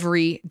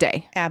every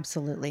day.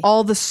 Absolutely.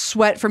 All the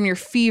sweat from your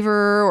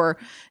fever or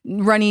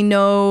runny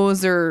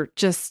nose or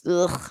just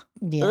ugh.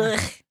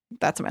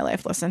 That's my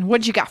life lesson.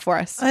 What you got for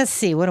us? Let's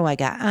see. What do I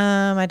got?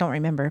 I don't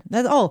remember.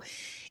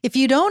 If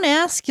you don't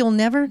ask, you'll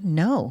never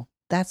know.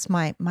 That's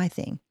my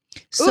thing.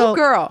 So, ooh,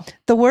 girl,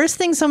 the worst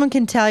thing someone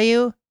can tell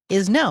you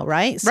is no,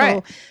 right? So,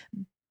 right.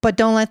 But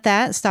don't let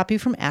that stop you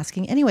from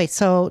asking anyway.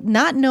 So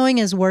not knowing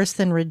is worse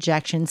than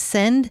rejection.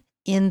 Send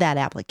in that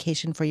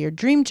application for your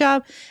dream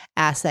job.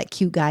 Ask that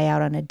cute guy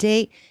out on a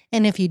date.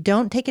 And if you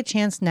don't take a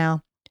chance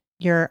now,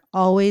 you're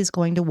always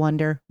going to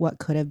wonder what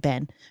could have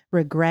been.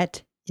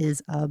 Regret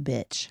is a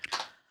bitch.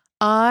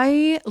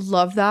 I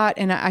love that.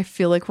 And I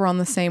feel like we're on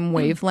the same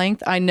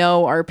wavelength. I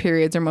know our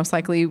periods are most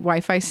likely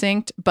Wi-Fi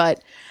synced,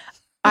 but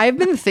I've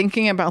been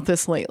thinking about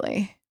this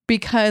lately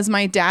because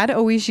my dad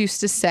always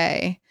used to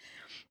say,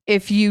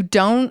 if you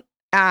don't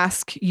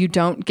ask, you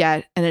don't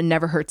get, and it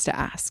never hurts to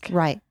ask.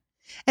 Right.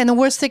 And the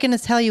worst they're going to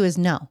tell you is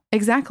no.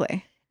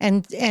 Exactly.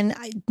 And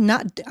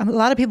not a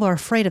lot of people are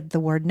afraid of the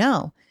word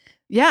no.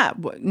 Yeah.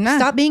 Nah.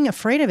 Stop being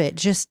afraid of it.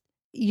 Just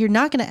you're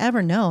not going to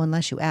ever know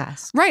unless you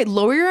ask. Right.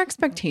 Lower your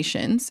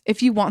expectations.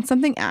 If you want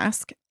something,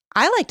 ask.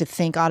 I like to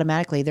think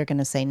automatically they're going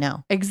to say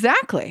no.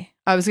 Exactly.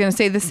 I was going to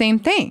say the same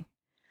thing.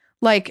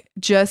 Like,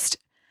 just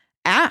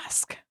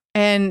ask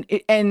and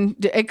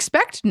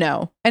expect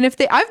no. And if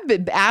I've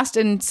been asked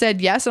and said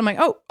yes, I'm like,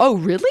 oh,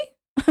 really?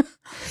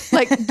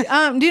 Like,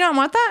 do you not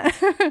want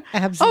that?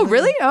 Absolutely. Oh,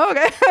 really? Oh,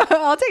 okay.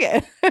 I'll take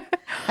it.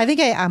 I think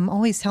I'm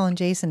always telling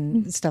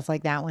Jason stuff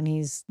like that when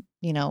he's,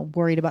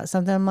 worried about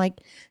something. I'm like,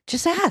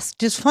 just ask,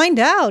 just find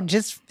out,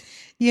 just,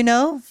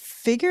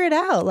 figure it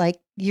out. Like,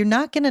 you're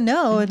not going to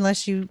know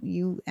unless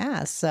you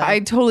ask. So I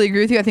totally agree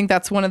with you. I think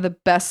that's one of the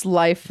best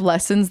life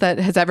lessons that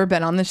has ever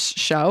been on this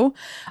show.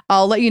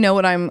 I'll let you know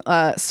what I'm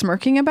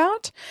smirking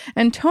about.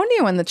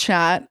 Antonio in the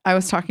chat, I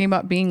was talking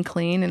about being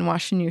clean and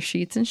washing your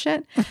sheets and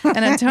shit.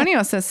 And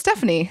Antonio says,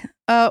 Stephanie,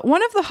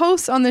 one of the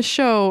hosts on this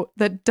show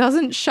that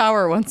doesn't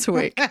shower once a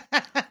week.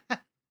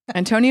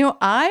 Antonio,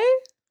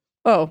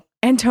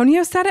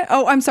 Antonio said it?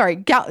 Oh, I'm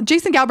sorry.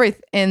 Jason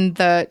Galbraith in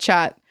the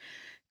chat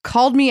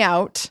called me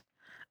out.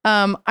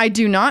 I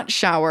do not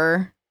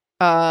shower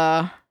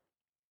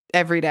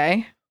every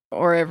day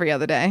or every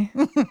other day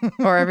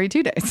or every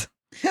 2 days.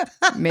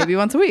 Maybe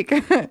once a week.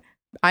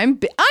 I'm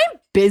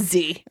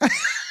busy.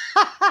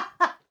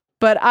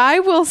 But I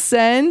will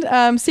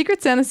send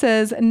Secret Santa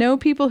says no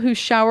people who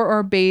shower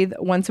or bathe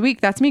once a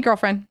week. That's me,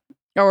 girlfriend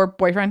or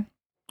boyfriend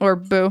or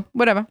boo,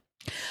 whatever.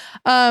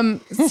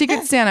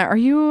 Secret Santa, are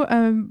you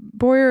a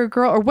boy or a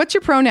girl or what's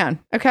your pronoun?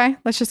 Okay,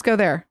 let's just go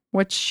there.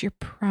 What's your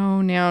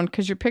pronoun?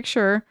 Because your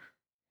picture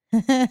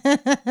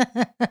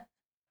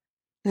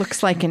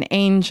looks like an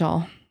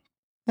angel.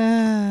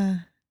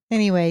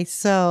 Anyway,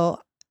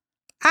 so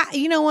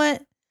you know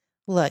what?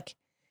 Look,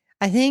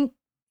 I think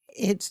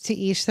it's to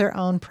each their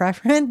own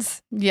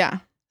preference. Yeah.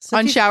 So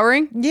on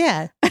showering?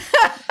 Yeah. I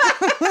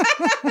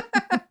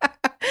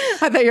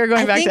thought you were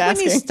going back to asking.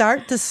 asking. When you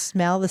start to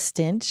smell the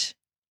stench,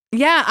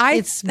 yeah,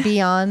 it's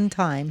beyond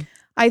time.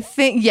 I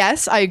think,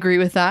 yes, I agree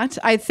with that.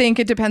 I think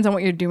it depends on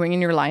what you're doing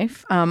in your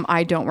life.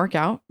 I don't work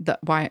out. That's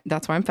why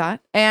I'm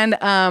fat. And,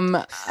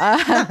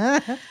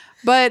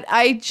 but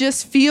I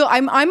just feel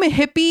I'm a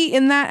hippie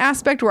in that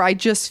aspect where I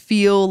just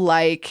feel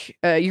like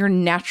your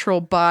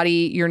natural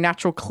body, your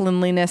natural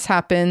cleanliness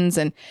happens.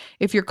 And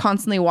if you're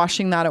constantly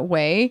washing that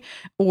away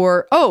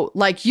or,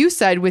 like you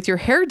said, with your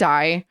hair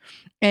dye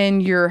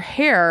and your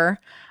hair,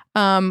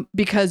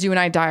 because you and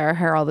I dye our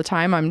hair all the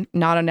time. I'm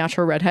not a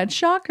natural redhead,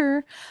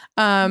 shocker.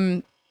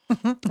 And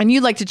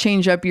you like to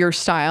change up your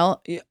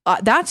style.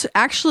 That's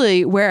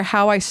actually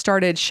how I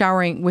started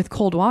showering with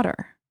cold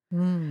water.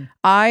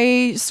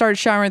 I started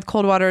showering with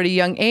cold water at a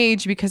young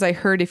age because I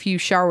heard if you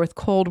shower with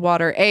cold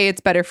water,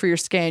 it's better for your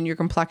skin, your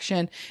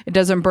complexion. It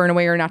doesn't burn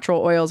away your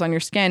natural oils on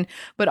your skin,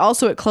 but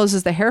also it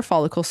closes the hair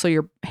follicle so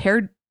your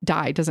hair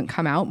dye doesn't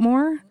come out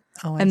more.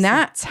 Oh, and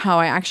that's how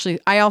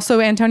I also,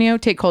 Antonio,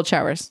 take cold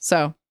showers.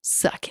 So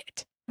suck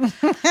it.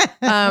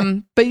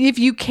 But if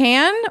you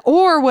can,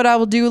 or what I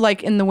will do,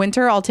 like in the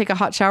winter, I'll take a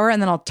hot shower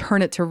and then I'll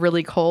turn it to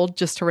really cold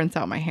just to rinse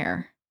out my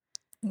hair.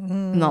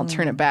 And I'll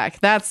turn it back.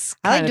 That's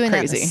I like doing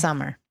crazy. that in the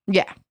summer.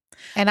 Yeah.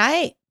 And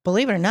I,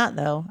 believe it or not,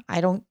 though, I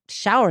don't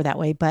shower that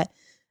way, but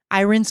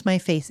I rinse my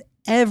face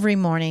every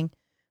morning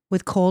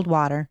with cold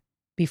water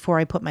before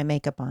I put my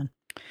makeup on.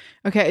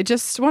 Okay, I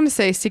just want to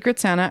say, Secret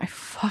Santa, I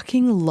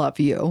fucking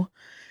love you.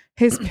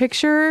 His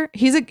picture,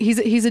 he's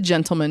a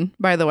gentleman,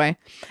 by the way,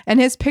 and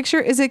his picture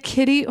is a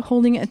kitty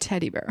holding a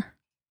teddy bear.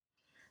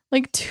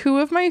 Like two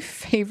of my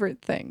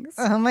favorite things.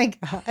 Oh my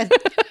God.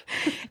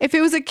 If it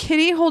was a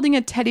kitty holding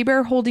a teddy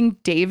bear holding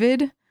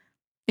David,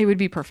 it would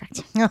be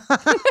perfect. Oh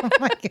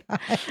my God.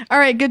 All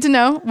right, good to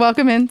know.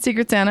 Welcome in,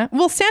 Secret Santa.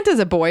 Well, Santa's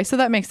a boy, so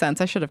that makes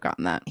sense. I should have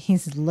gotten that.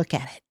 He's look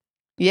at it.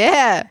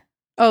 Yeah.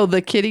 Oh,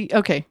 the kitty.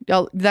 Okay,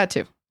 that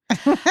too.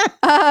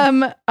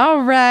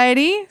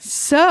 Alrighty.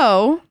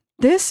 So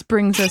this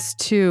brings us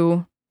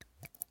to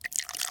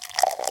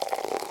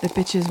the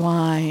bitches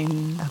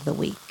wine Of the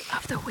week.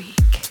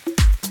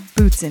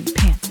 Boots and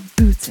pants and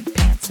boots and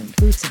pants and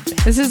boots and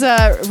pants. This is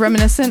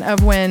reminiscent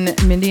of when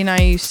Mindy and I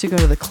used to go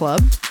to the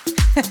club.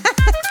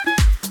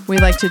 We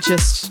like to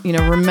just,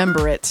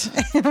 remember it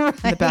in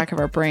the back of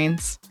our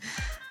brains.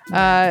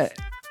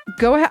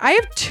 Go ahead. I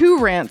have 2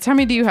 rants. How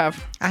many do you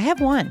have? I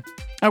have one.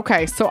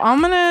 Okay, so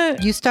I'm going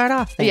to... You start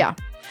off then. Yeah.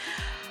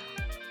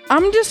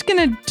 I'm just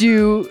going to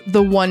do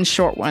the one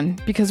short one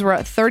because we're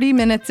at 30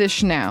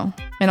 minutes-ish now.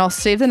 And I'll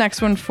save the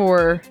next one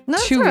for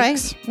 2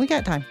 weeks. Right. We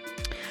got time.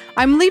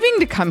 I'm leaving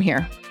to come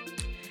here.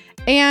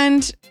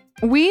 And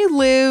we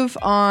live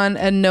on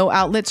a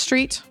no-outlet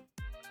street.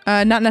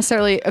 Not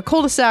necessarily a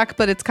cul-de-sac,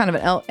 but it's kind of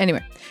an...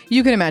 Anyway,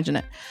 you can imagine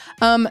it.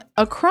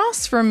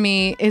 Across from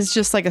me is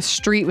just like a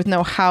street with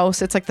no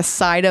house. It's like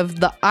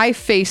I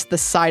face the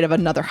side of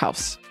another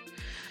house.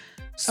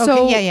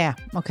 So okay, yeah.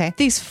 Okay.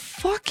 These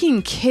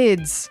fucking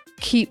kids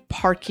keep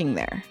parking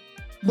there.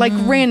 Like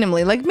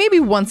randomly. Like maybe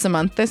once a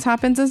month this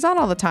happens. It's not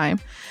all the time.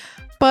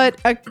 But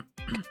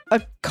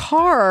a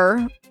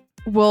car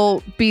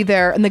will be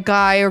there and the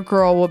guy or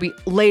girl will be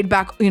laid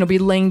back, be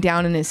laying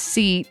down in his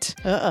seat.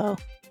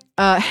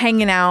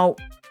 Hanging out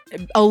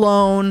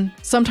alone,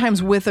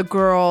 sometimes with a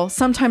girl,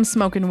 sometimes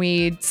smoking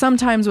weed,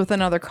 sometimes with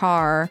another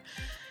car.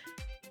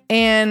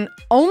 And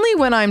only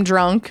when I'm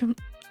drunk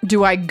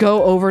do I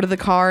go over to the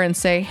car and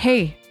say,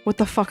 hey, what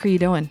the fuck are you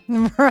doing?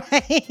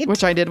 Right.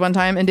 Which I did one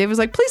time. And Dave was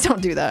like, please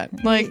don't do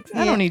that. Like,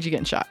 I don't need you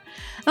getting shot.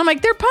 And I'm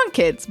like, they're punk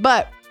kids.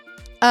 But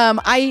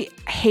I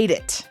hate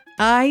it.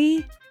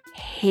 I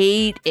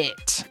hate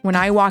it when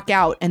I walk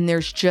out and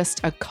there's just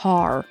a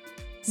car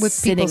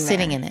with people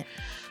sitting in it.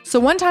 So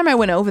one time I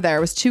went over there,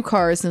 it was 2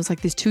 cars and it was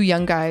like these 2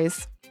 young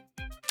guys.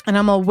 And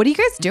I'm like, what are you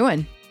guys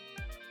doing?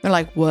 They're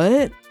like,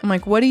 what? I'm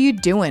like, what are you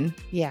doing?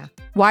 Yeah.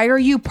 Why are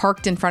you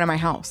parked in front of my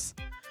house?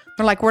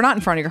 They're like, we're not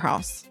in front of your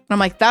house. And I'm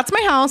like, that's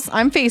my house.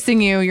 I'm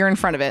facing you. You're in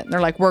front of it. And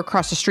they're like, we're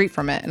across the street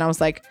from it. And I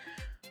was like,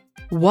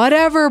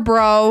 whatever,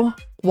 bro.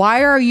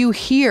 Why are you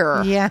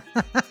here? Yeah.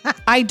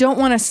 I don't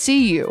want to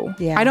see you.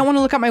 Yeah. I don't want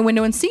to look out my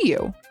window and see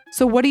you.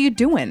 So what are you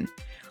doing?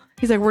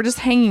 He's like, we're just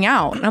hanging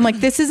out. And I'm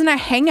like, this isn't a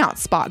hangout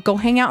spot. Go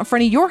hang out in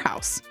front of your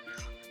house.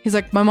 He's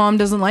like, my mom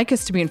doesn't like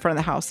us to be in front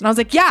of the house. And I was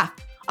like, yeah,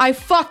 I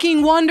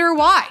fucking wonder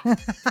why.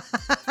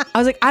 I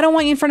was like, I don't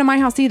want you in front of my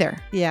house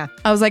either. Yeah.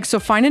 I was like, so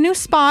find a new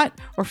spot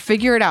or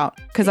figure it out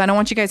because I don't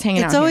want you guys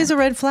hanging out. It's always here. a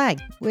red flag.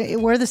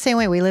 We're the same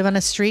way. We live on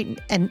a street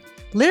and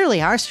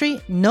literally our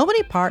street,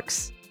 nobody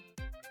parks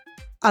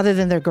other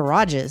than their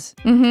garages.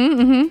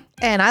 And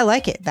I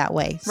like it that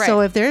way. Right. So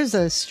if there's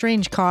a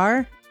strange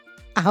car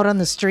out on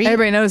the street,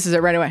 everybody notices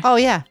it right away. oh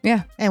yeah.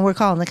 Yeah. And we're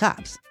calling the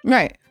cops.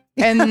 Right.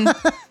 And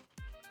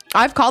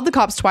I've called the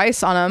cops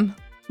twice on them.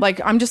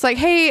 Like, I'm just like,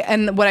 hey.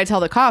 And what I tell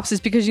the cops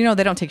is because, they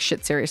don't take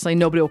shit seriously.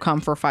 Nobody will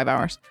come for 5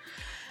 hours.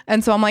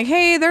 And so I'm like,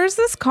 hey, there's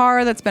this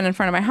car that's been in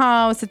front of my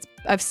house.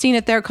 I've seen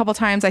it there a couple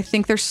times. I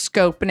think they're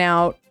scoping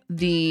out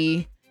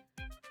the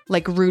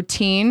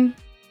routine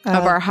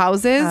of our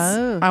houses.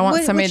 I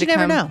want somebody to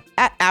come. Never know.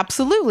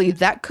 Absolutely.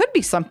 That could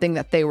be something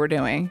that they were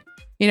doing.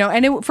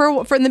 And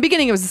for in the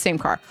beginning, it was the same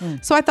car.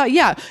 So I thought,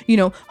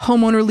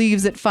 homeowner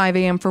leaves at 5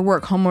 a.m. for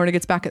work. Homeowner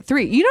gets back at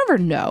 3. You never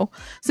know.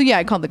 So yeah,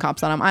 I called the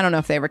cops on them. I don't know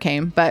if they ever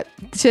came. But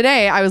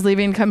today I was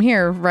leaving to come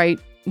here, right,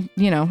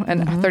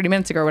 and 30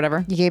 minutes ago or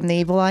whatever. You gave them the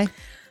evil eye?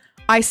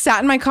 I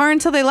sat in my car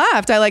until they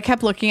left. I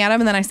kept looking at them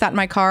and then I sat in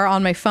my car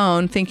on my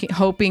phone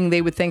hoping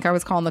they would think I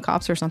was calling the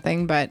cops or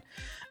something. But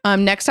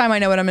next time I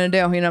know what I'm going to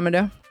do. You know what I'm going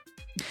to do?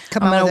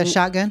 Come out with a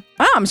shotgun?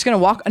 I'm just going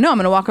to walk. No, I'm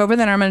going to walk over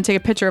there and I'm going to take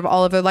a picture of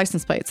all of the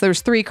license plates. There's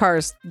 3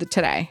 cars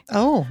today.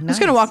 Oh, nice. I'm just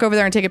going to walk over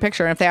there and take a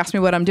picture. And if they ask me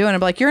what I'm doing, I'm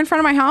like, you're in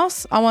front of my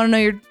house. I want to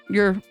know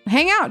you're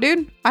hang out,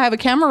 dude. I have a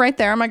camera right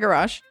there in my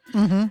garage.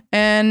 Mm-hmm.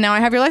 And now I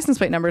have your license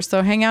plate number,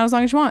 so hang out as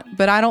long as you want.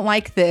 But I don't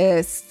like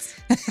this.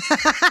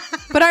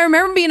 But I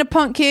remember being a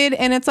punk kid,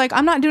 and it's like,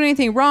 I'm not doing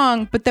anything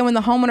wrong. But then when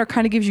the homeowner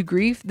kind of gives you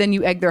grief, then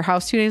you egg their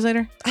house 2 days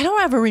later. I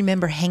don't ever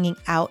remember hanging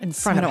out in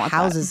front I don't of want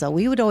houses, though.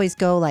 We would always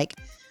go, like,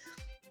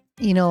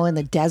 in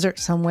the desert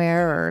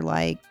somewhere, or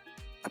like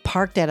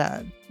parked at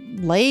a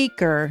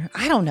lake, or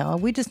I don't know.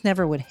 We just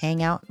never would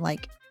hang out,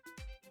 like,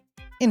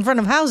 in front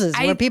of houses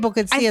where people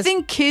could see us. I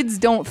think kids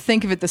don't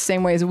think of it the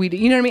same way as we do.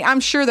 You know what I mean?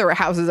 I'm sure there were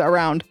houses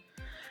around.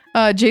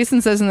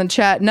 Jason says in the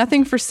chat,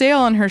 nothing for sale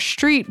on her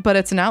street, but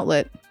it's an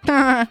outlet.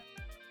 Good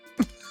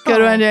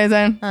one,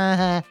 Jason.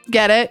 Uh-huh.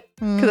 Get it?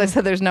 Because I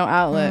said there's no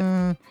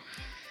outlet.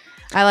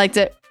 I liked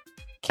it.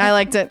 I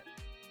liked it.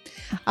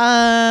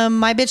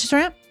 My bitch's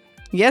rant?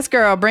 Yes,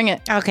 girl. Bring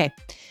it. Okay.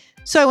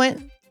 So I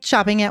went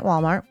shopping at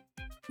Walmart.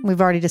 We've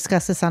already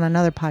discussed this on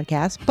another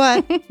podcast,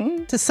 but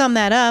to sum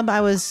that up, I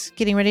was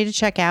getting ready to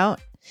check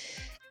out,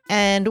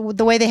 and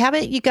the way they have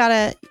it, you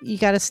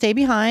gotta stay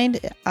behind,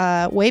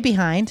 way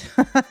behind,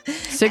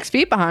 6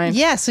 feet behind.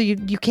 Yeah, so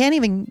you can't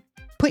even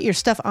put your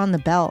stuff on the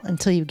belt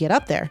until you get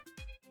up there.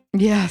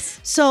 Yes.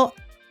 So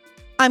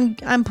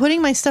I'm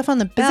putting my stuff on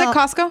the belt. Is it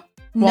Costco?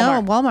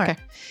 No, Walmart. Okay.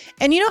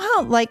 And you know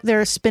how like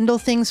there are spindle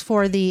things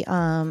for the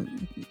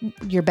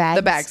your bags?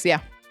 The bags,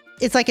 yeah.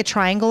 It's like a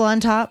triangle on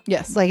top.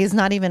 Yes. Like it's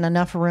not even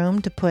enough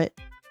room to put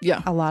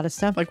Yeah. a lot of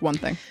stuff. Like one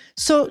thing.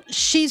 So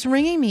she's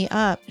ringing me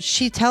up.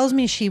 She tells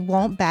me she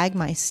won't bag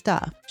my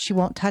stuff. She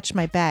won't touch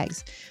my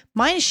bags.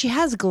 Mine, she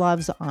has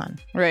gloves on.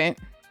 Right.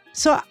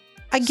 So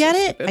I get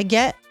it. stupid. I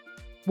get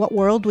what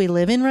world we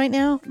live in right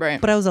now.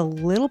 Right. But I was a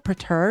little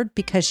perturbed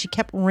because she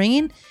kept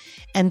ringing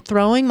and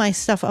throwing my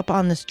stuff up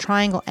on this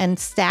triangle and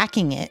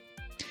stacking it.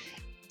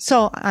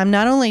 So I'm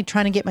not only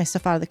trying to get my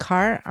stuff out of the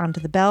car onto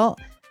the belt,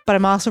 but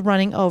I'm also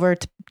running over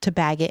to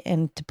bag it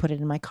and to put it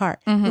in my cart.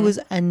 Mhm. It was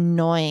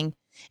annoying.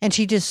 And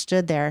she just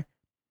stood there.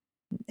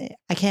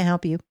 I can't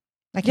help you.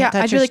 I can't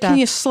touch I'd be your like, stuff. can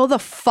you slow the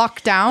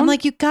fuck down? I'm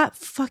like, you got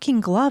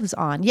fucking gloves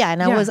on. Yeah.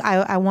 And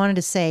I wanted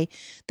to say,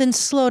 then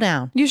slow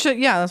down. you should.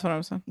 Yeah, that's what I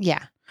was saying.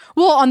 Yeah.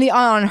 Well,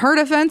 on her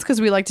defense, because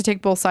we like to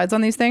take both sides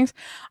on these things,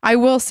 I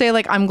will say,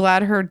 like, I'm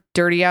glad her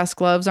dirty ass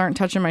gloves aren't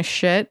touching my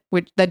shit,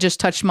 that just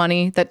touched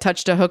money, that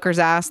touched a hooker's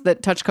ass,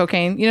 that touched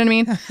cocaine. You know what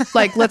I mean?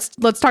 Like, let's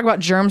talk about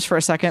germs for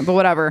a second, but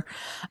whatever.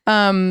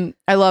 I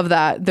love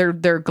that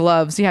they're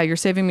gloves. Yeah, you're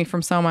saving me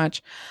from so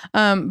much.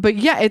 But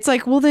yeah, it's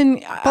like, well, then,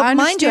 But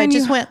mind you, I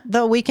just went. went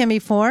the weekend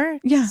before.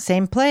 Yeah.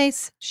 Same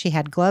place. She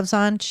had gloves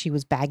on. She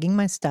was bagging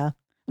my stuff.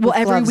 Well, with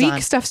every gloves week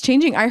on. stuff's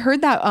changing. I heard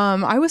that.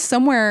 I was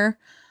somewhere.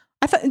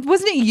 I thought,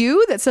 wasn't it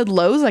you that said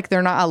Lowe's, like,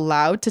 they're not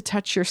allowed to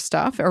touch your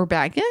stuff or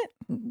bag it?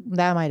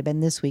 That might have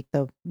been this week,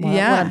 though. What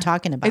I'm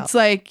talking about. It's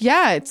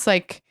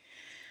like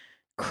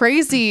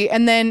crazy.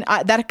 And then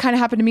that kind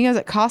of happened to me. I was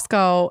at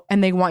Costco,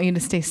 and they want you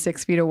to stay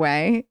 6 feet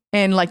away.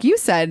 And like you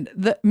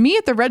said, me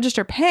at the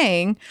register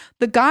paying,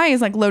 the guy is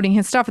like loading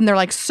his stuff, and they're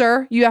like,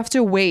 "Sir, you have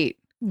to wait."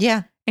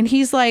 Yeah. And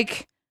he's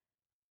like,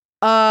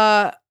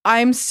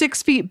 I'm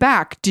 6 feet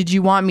back. Did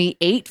you want me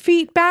 8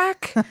 feet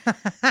back?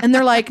 And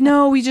they're like,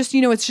 no, we just,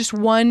 it's just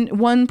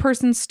one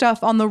person's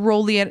stuff on the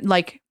rolly,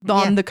 like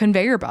on the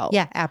conveyor belt.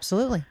 Yeah,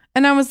 absolutely.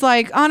 And I was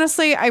like,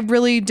 honestly, I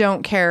really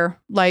don't care.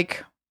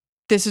 Like,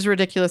 this is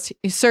ridiculous.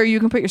 Sir, you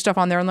can put your stuff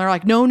on there. And they're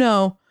like,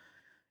 no,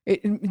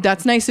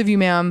 that's nice of you,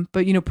 ma'am.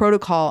 But,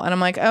 protocol. And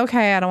I'm like,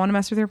 okay, I don't want to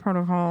mess with your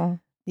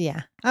protocol.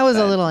 Yeah. I was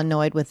a little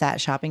annoyed with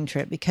that shopping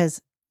trip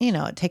because,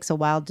 it takes a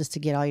while just to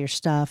get all your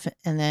stuff.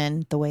 And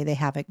then the way they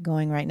have it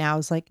going right now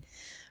is like,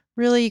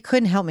 really, you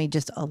couldn't help me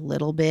just a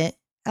little bit.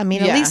 I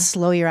mean, at least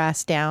slow your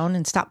ass down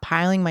and stop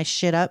piling my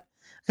shit up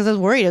because I was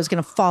worried it was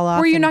going to fall off.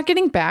 Were you not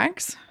getting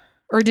bags?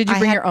 Or did you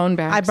bring your own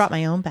bags? I brought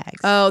my own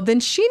bags. Oh, then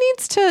she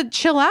needs to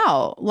chill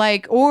out.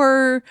 Like,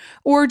 or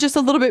just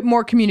a little bit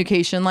more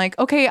communication. Like,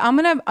 okay,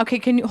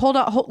 can you hold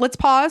on? Let's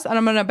pause, and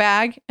I'm going to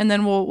bag, and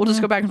then we'll just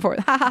go back and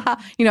forth. I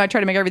try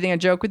to make everything a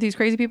joke with these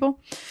crazy people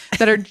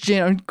that are,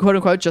 quote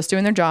unquote, just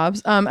doing their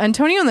jobs.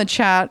 Antonio in the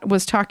chat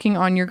was talking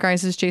on your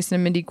guys' Jason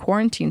and Mindy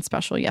quarantine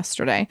special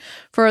yesterday.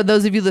 For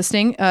those of you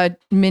listening,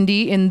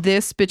 Mindy in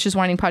this Bitches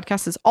Whining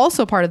podcast is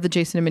also part of the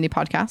Jason and Mindy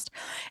podcast.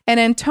 And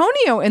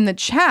Antonio in the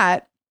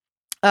chat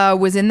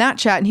was in that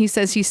chat, and he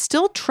says he's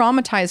still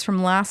traumatized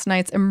from last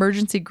night's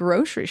emergency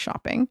grocery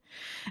shopping.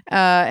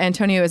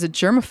 Antonio is a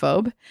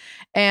germaphobe,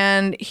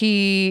 and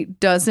he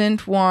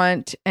doesn't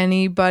want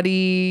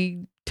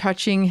anybody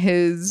touching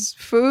his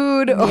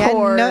food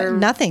or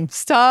nothing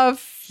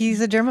stuff.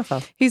 He's a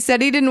germaphobe. He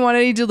said he didn't want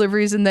any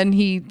deliveries, and then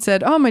he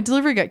said, "Oh, my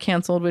delivery got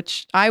canceled,"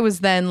 which I was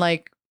then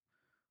like,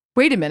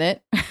 "Wait a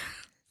minute,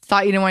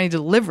 thought you didn't want any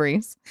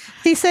deliveries."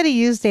 He said he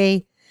used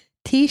a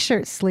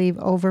T-shirt sleeve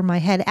over my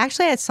head.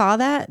 Actually, I saw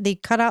that they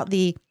cut out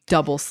the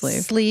double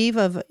sleeve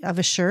of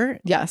a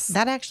shirt. Yes,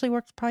 that actually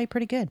worked probably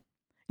pretty good.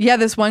 Yeah,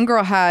 this one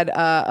girl had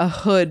a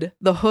hood,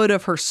 the hood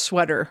of her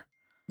sweater.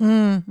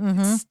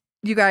 Mm-hmm.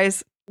 You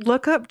guys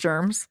look up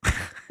germs.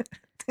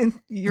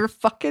 Your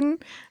fucking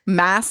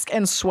mask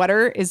and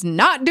sweater is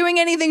not doing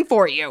anything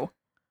for you.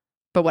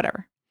 But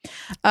whatever.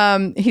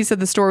 He said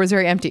the store was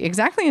very empty.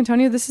 Exactly,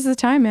 Antonio. This is the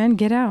time, man.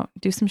 Get out.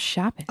 Do some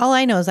shopping. All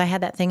I know is I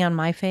had that thing on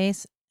my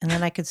face and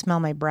then I could smell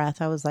my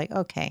breath. I was like,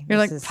 okay. You're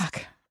like,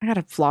 fuck, I got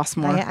to floss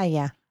more.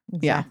 Yeah,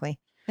 exactly.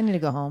 I need to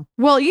go home.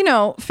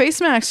 Well, face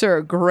masks are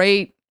a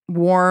great,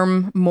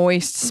 warm,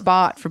 moist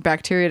spot for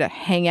bacteria to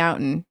hang out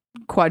and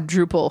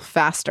quadruple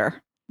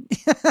faster.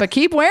 But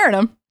keep wearing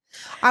them.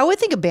 I would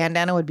think a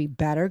bandana would be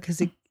better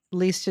because at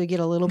least to get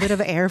a little bit of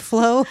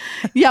airflow.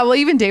 Yeah, well,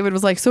 even David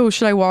was like, so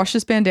should I wash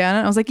this bandana?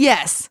 And I was like,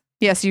 yes,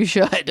 you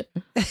should.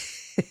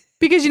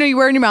 Because, you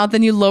wear it in your mouth,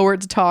 then you lower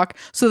it to talk.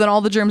 So then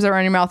all the germs that are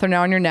in your mouth are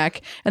now on your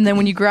neck. And then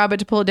when you grab it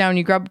to pull it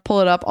down,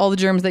 pull it up, all the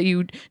germs that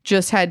you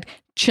just had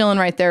chilling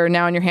right there are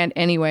now in your hand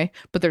anyway.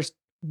 But there's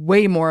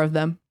way more of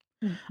them.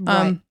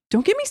 Right.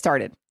 Don't get me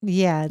started.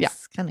 Yeah,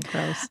 it's kind of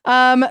gross.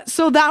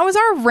 So that was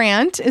our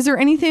rant. Is there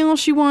anything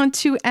else you want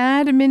to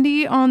add,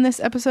 Mindy, on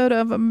this episode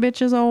of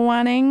Bitches A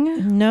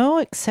Whining? No,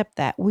 except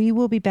that we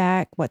will be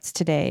back. What's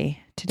today?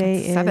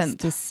 Today is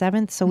the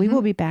 7th. So we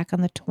will be back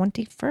on the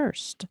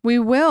 21st. We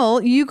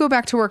will. You go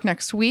back to work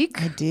next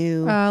week. I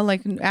do.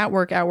 Like at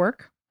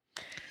work.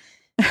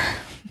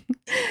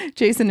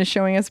 Jason is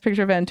showing us a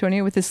picture of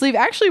Antonio with his sleeve.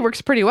 Actually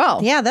works pretty well.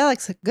 Yeah, that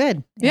looks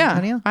good.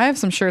 Antonio. Yeah. I have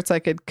some shirts I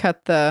could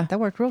cut the... That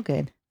worked real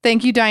good.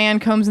 Thank you,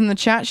 Diane Combs in the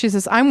chat. She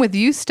says, I'm with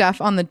you,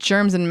 Steph, on the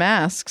germs and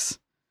masks,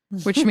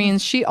 which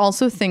means she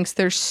also thinks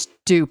they're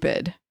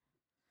stupid.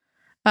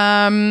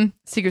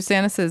 Secret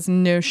Santa says,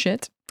 no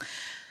shit.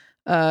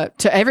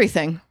 To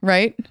everything,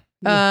 right?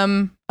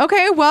 Yeah.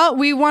 Okay, well,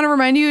 we want to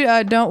remind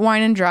you, don't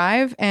whine and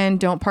drive and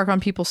don't park on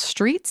people's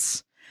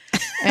streets.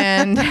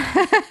 And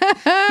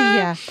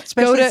yeah,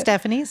 especially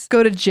Stephanie's.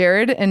 Go to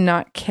Jared and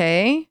not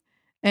Kay.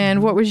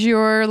 And what was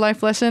your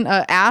life lesson?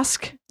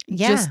 Ask.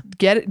 Yeah. Just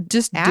get it.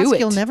 Just ask, do it.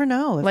 You'll never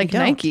know. Like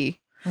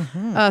Nike.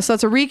 Mm-hmm. So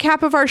that's a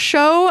recap of our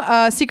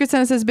show. Secret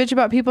Santa says, bitch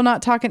about people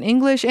not talking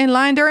English in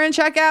line during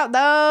checkout,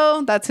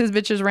 though. That's his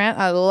bitch's rant.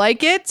 I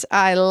like it.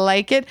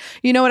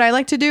 You know what I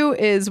like to do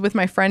is with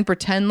my friend,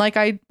 pretend like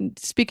I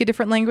speak a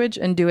different language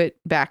and do it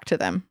back to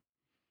them.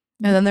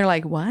 And then they're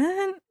like,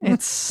 what?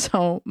 It's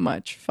so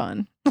much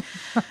fun.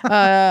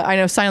 I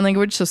know sign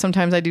language, so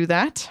sometimes I do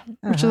that,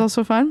 which is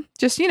also fun.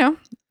 Just,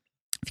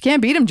 if you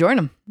can't beat them, join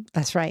them.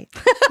 That's right.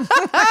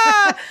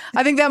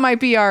 I think that might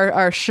be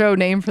our show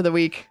name for the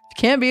week. If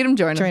you can't beat them,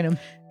 join them.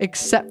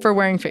 Except for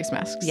wearing face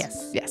masks.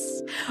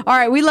 Yes. All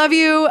right. We love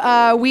you.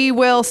 We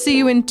will see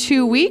you in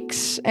 2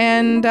 weeks.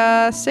 And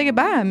say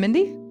goodbye,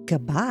 Mindy.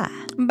 Goodbye.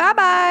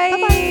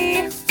 Bye-bye.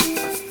 Bye-bye.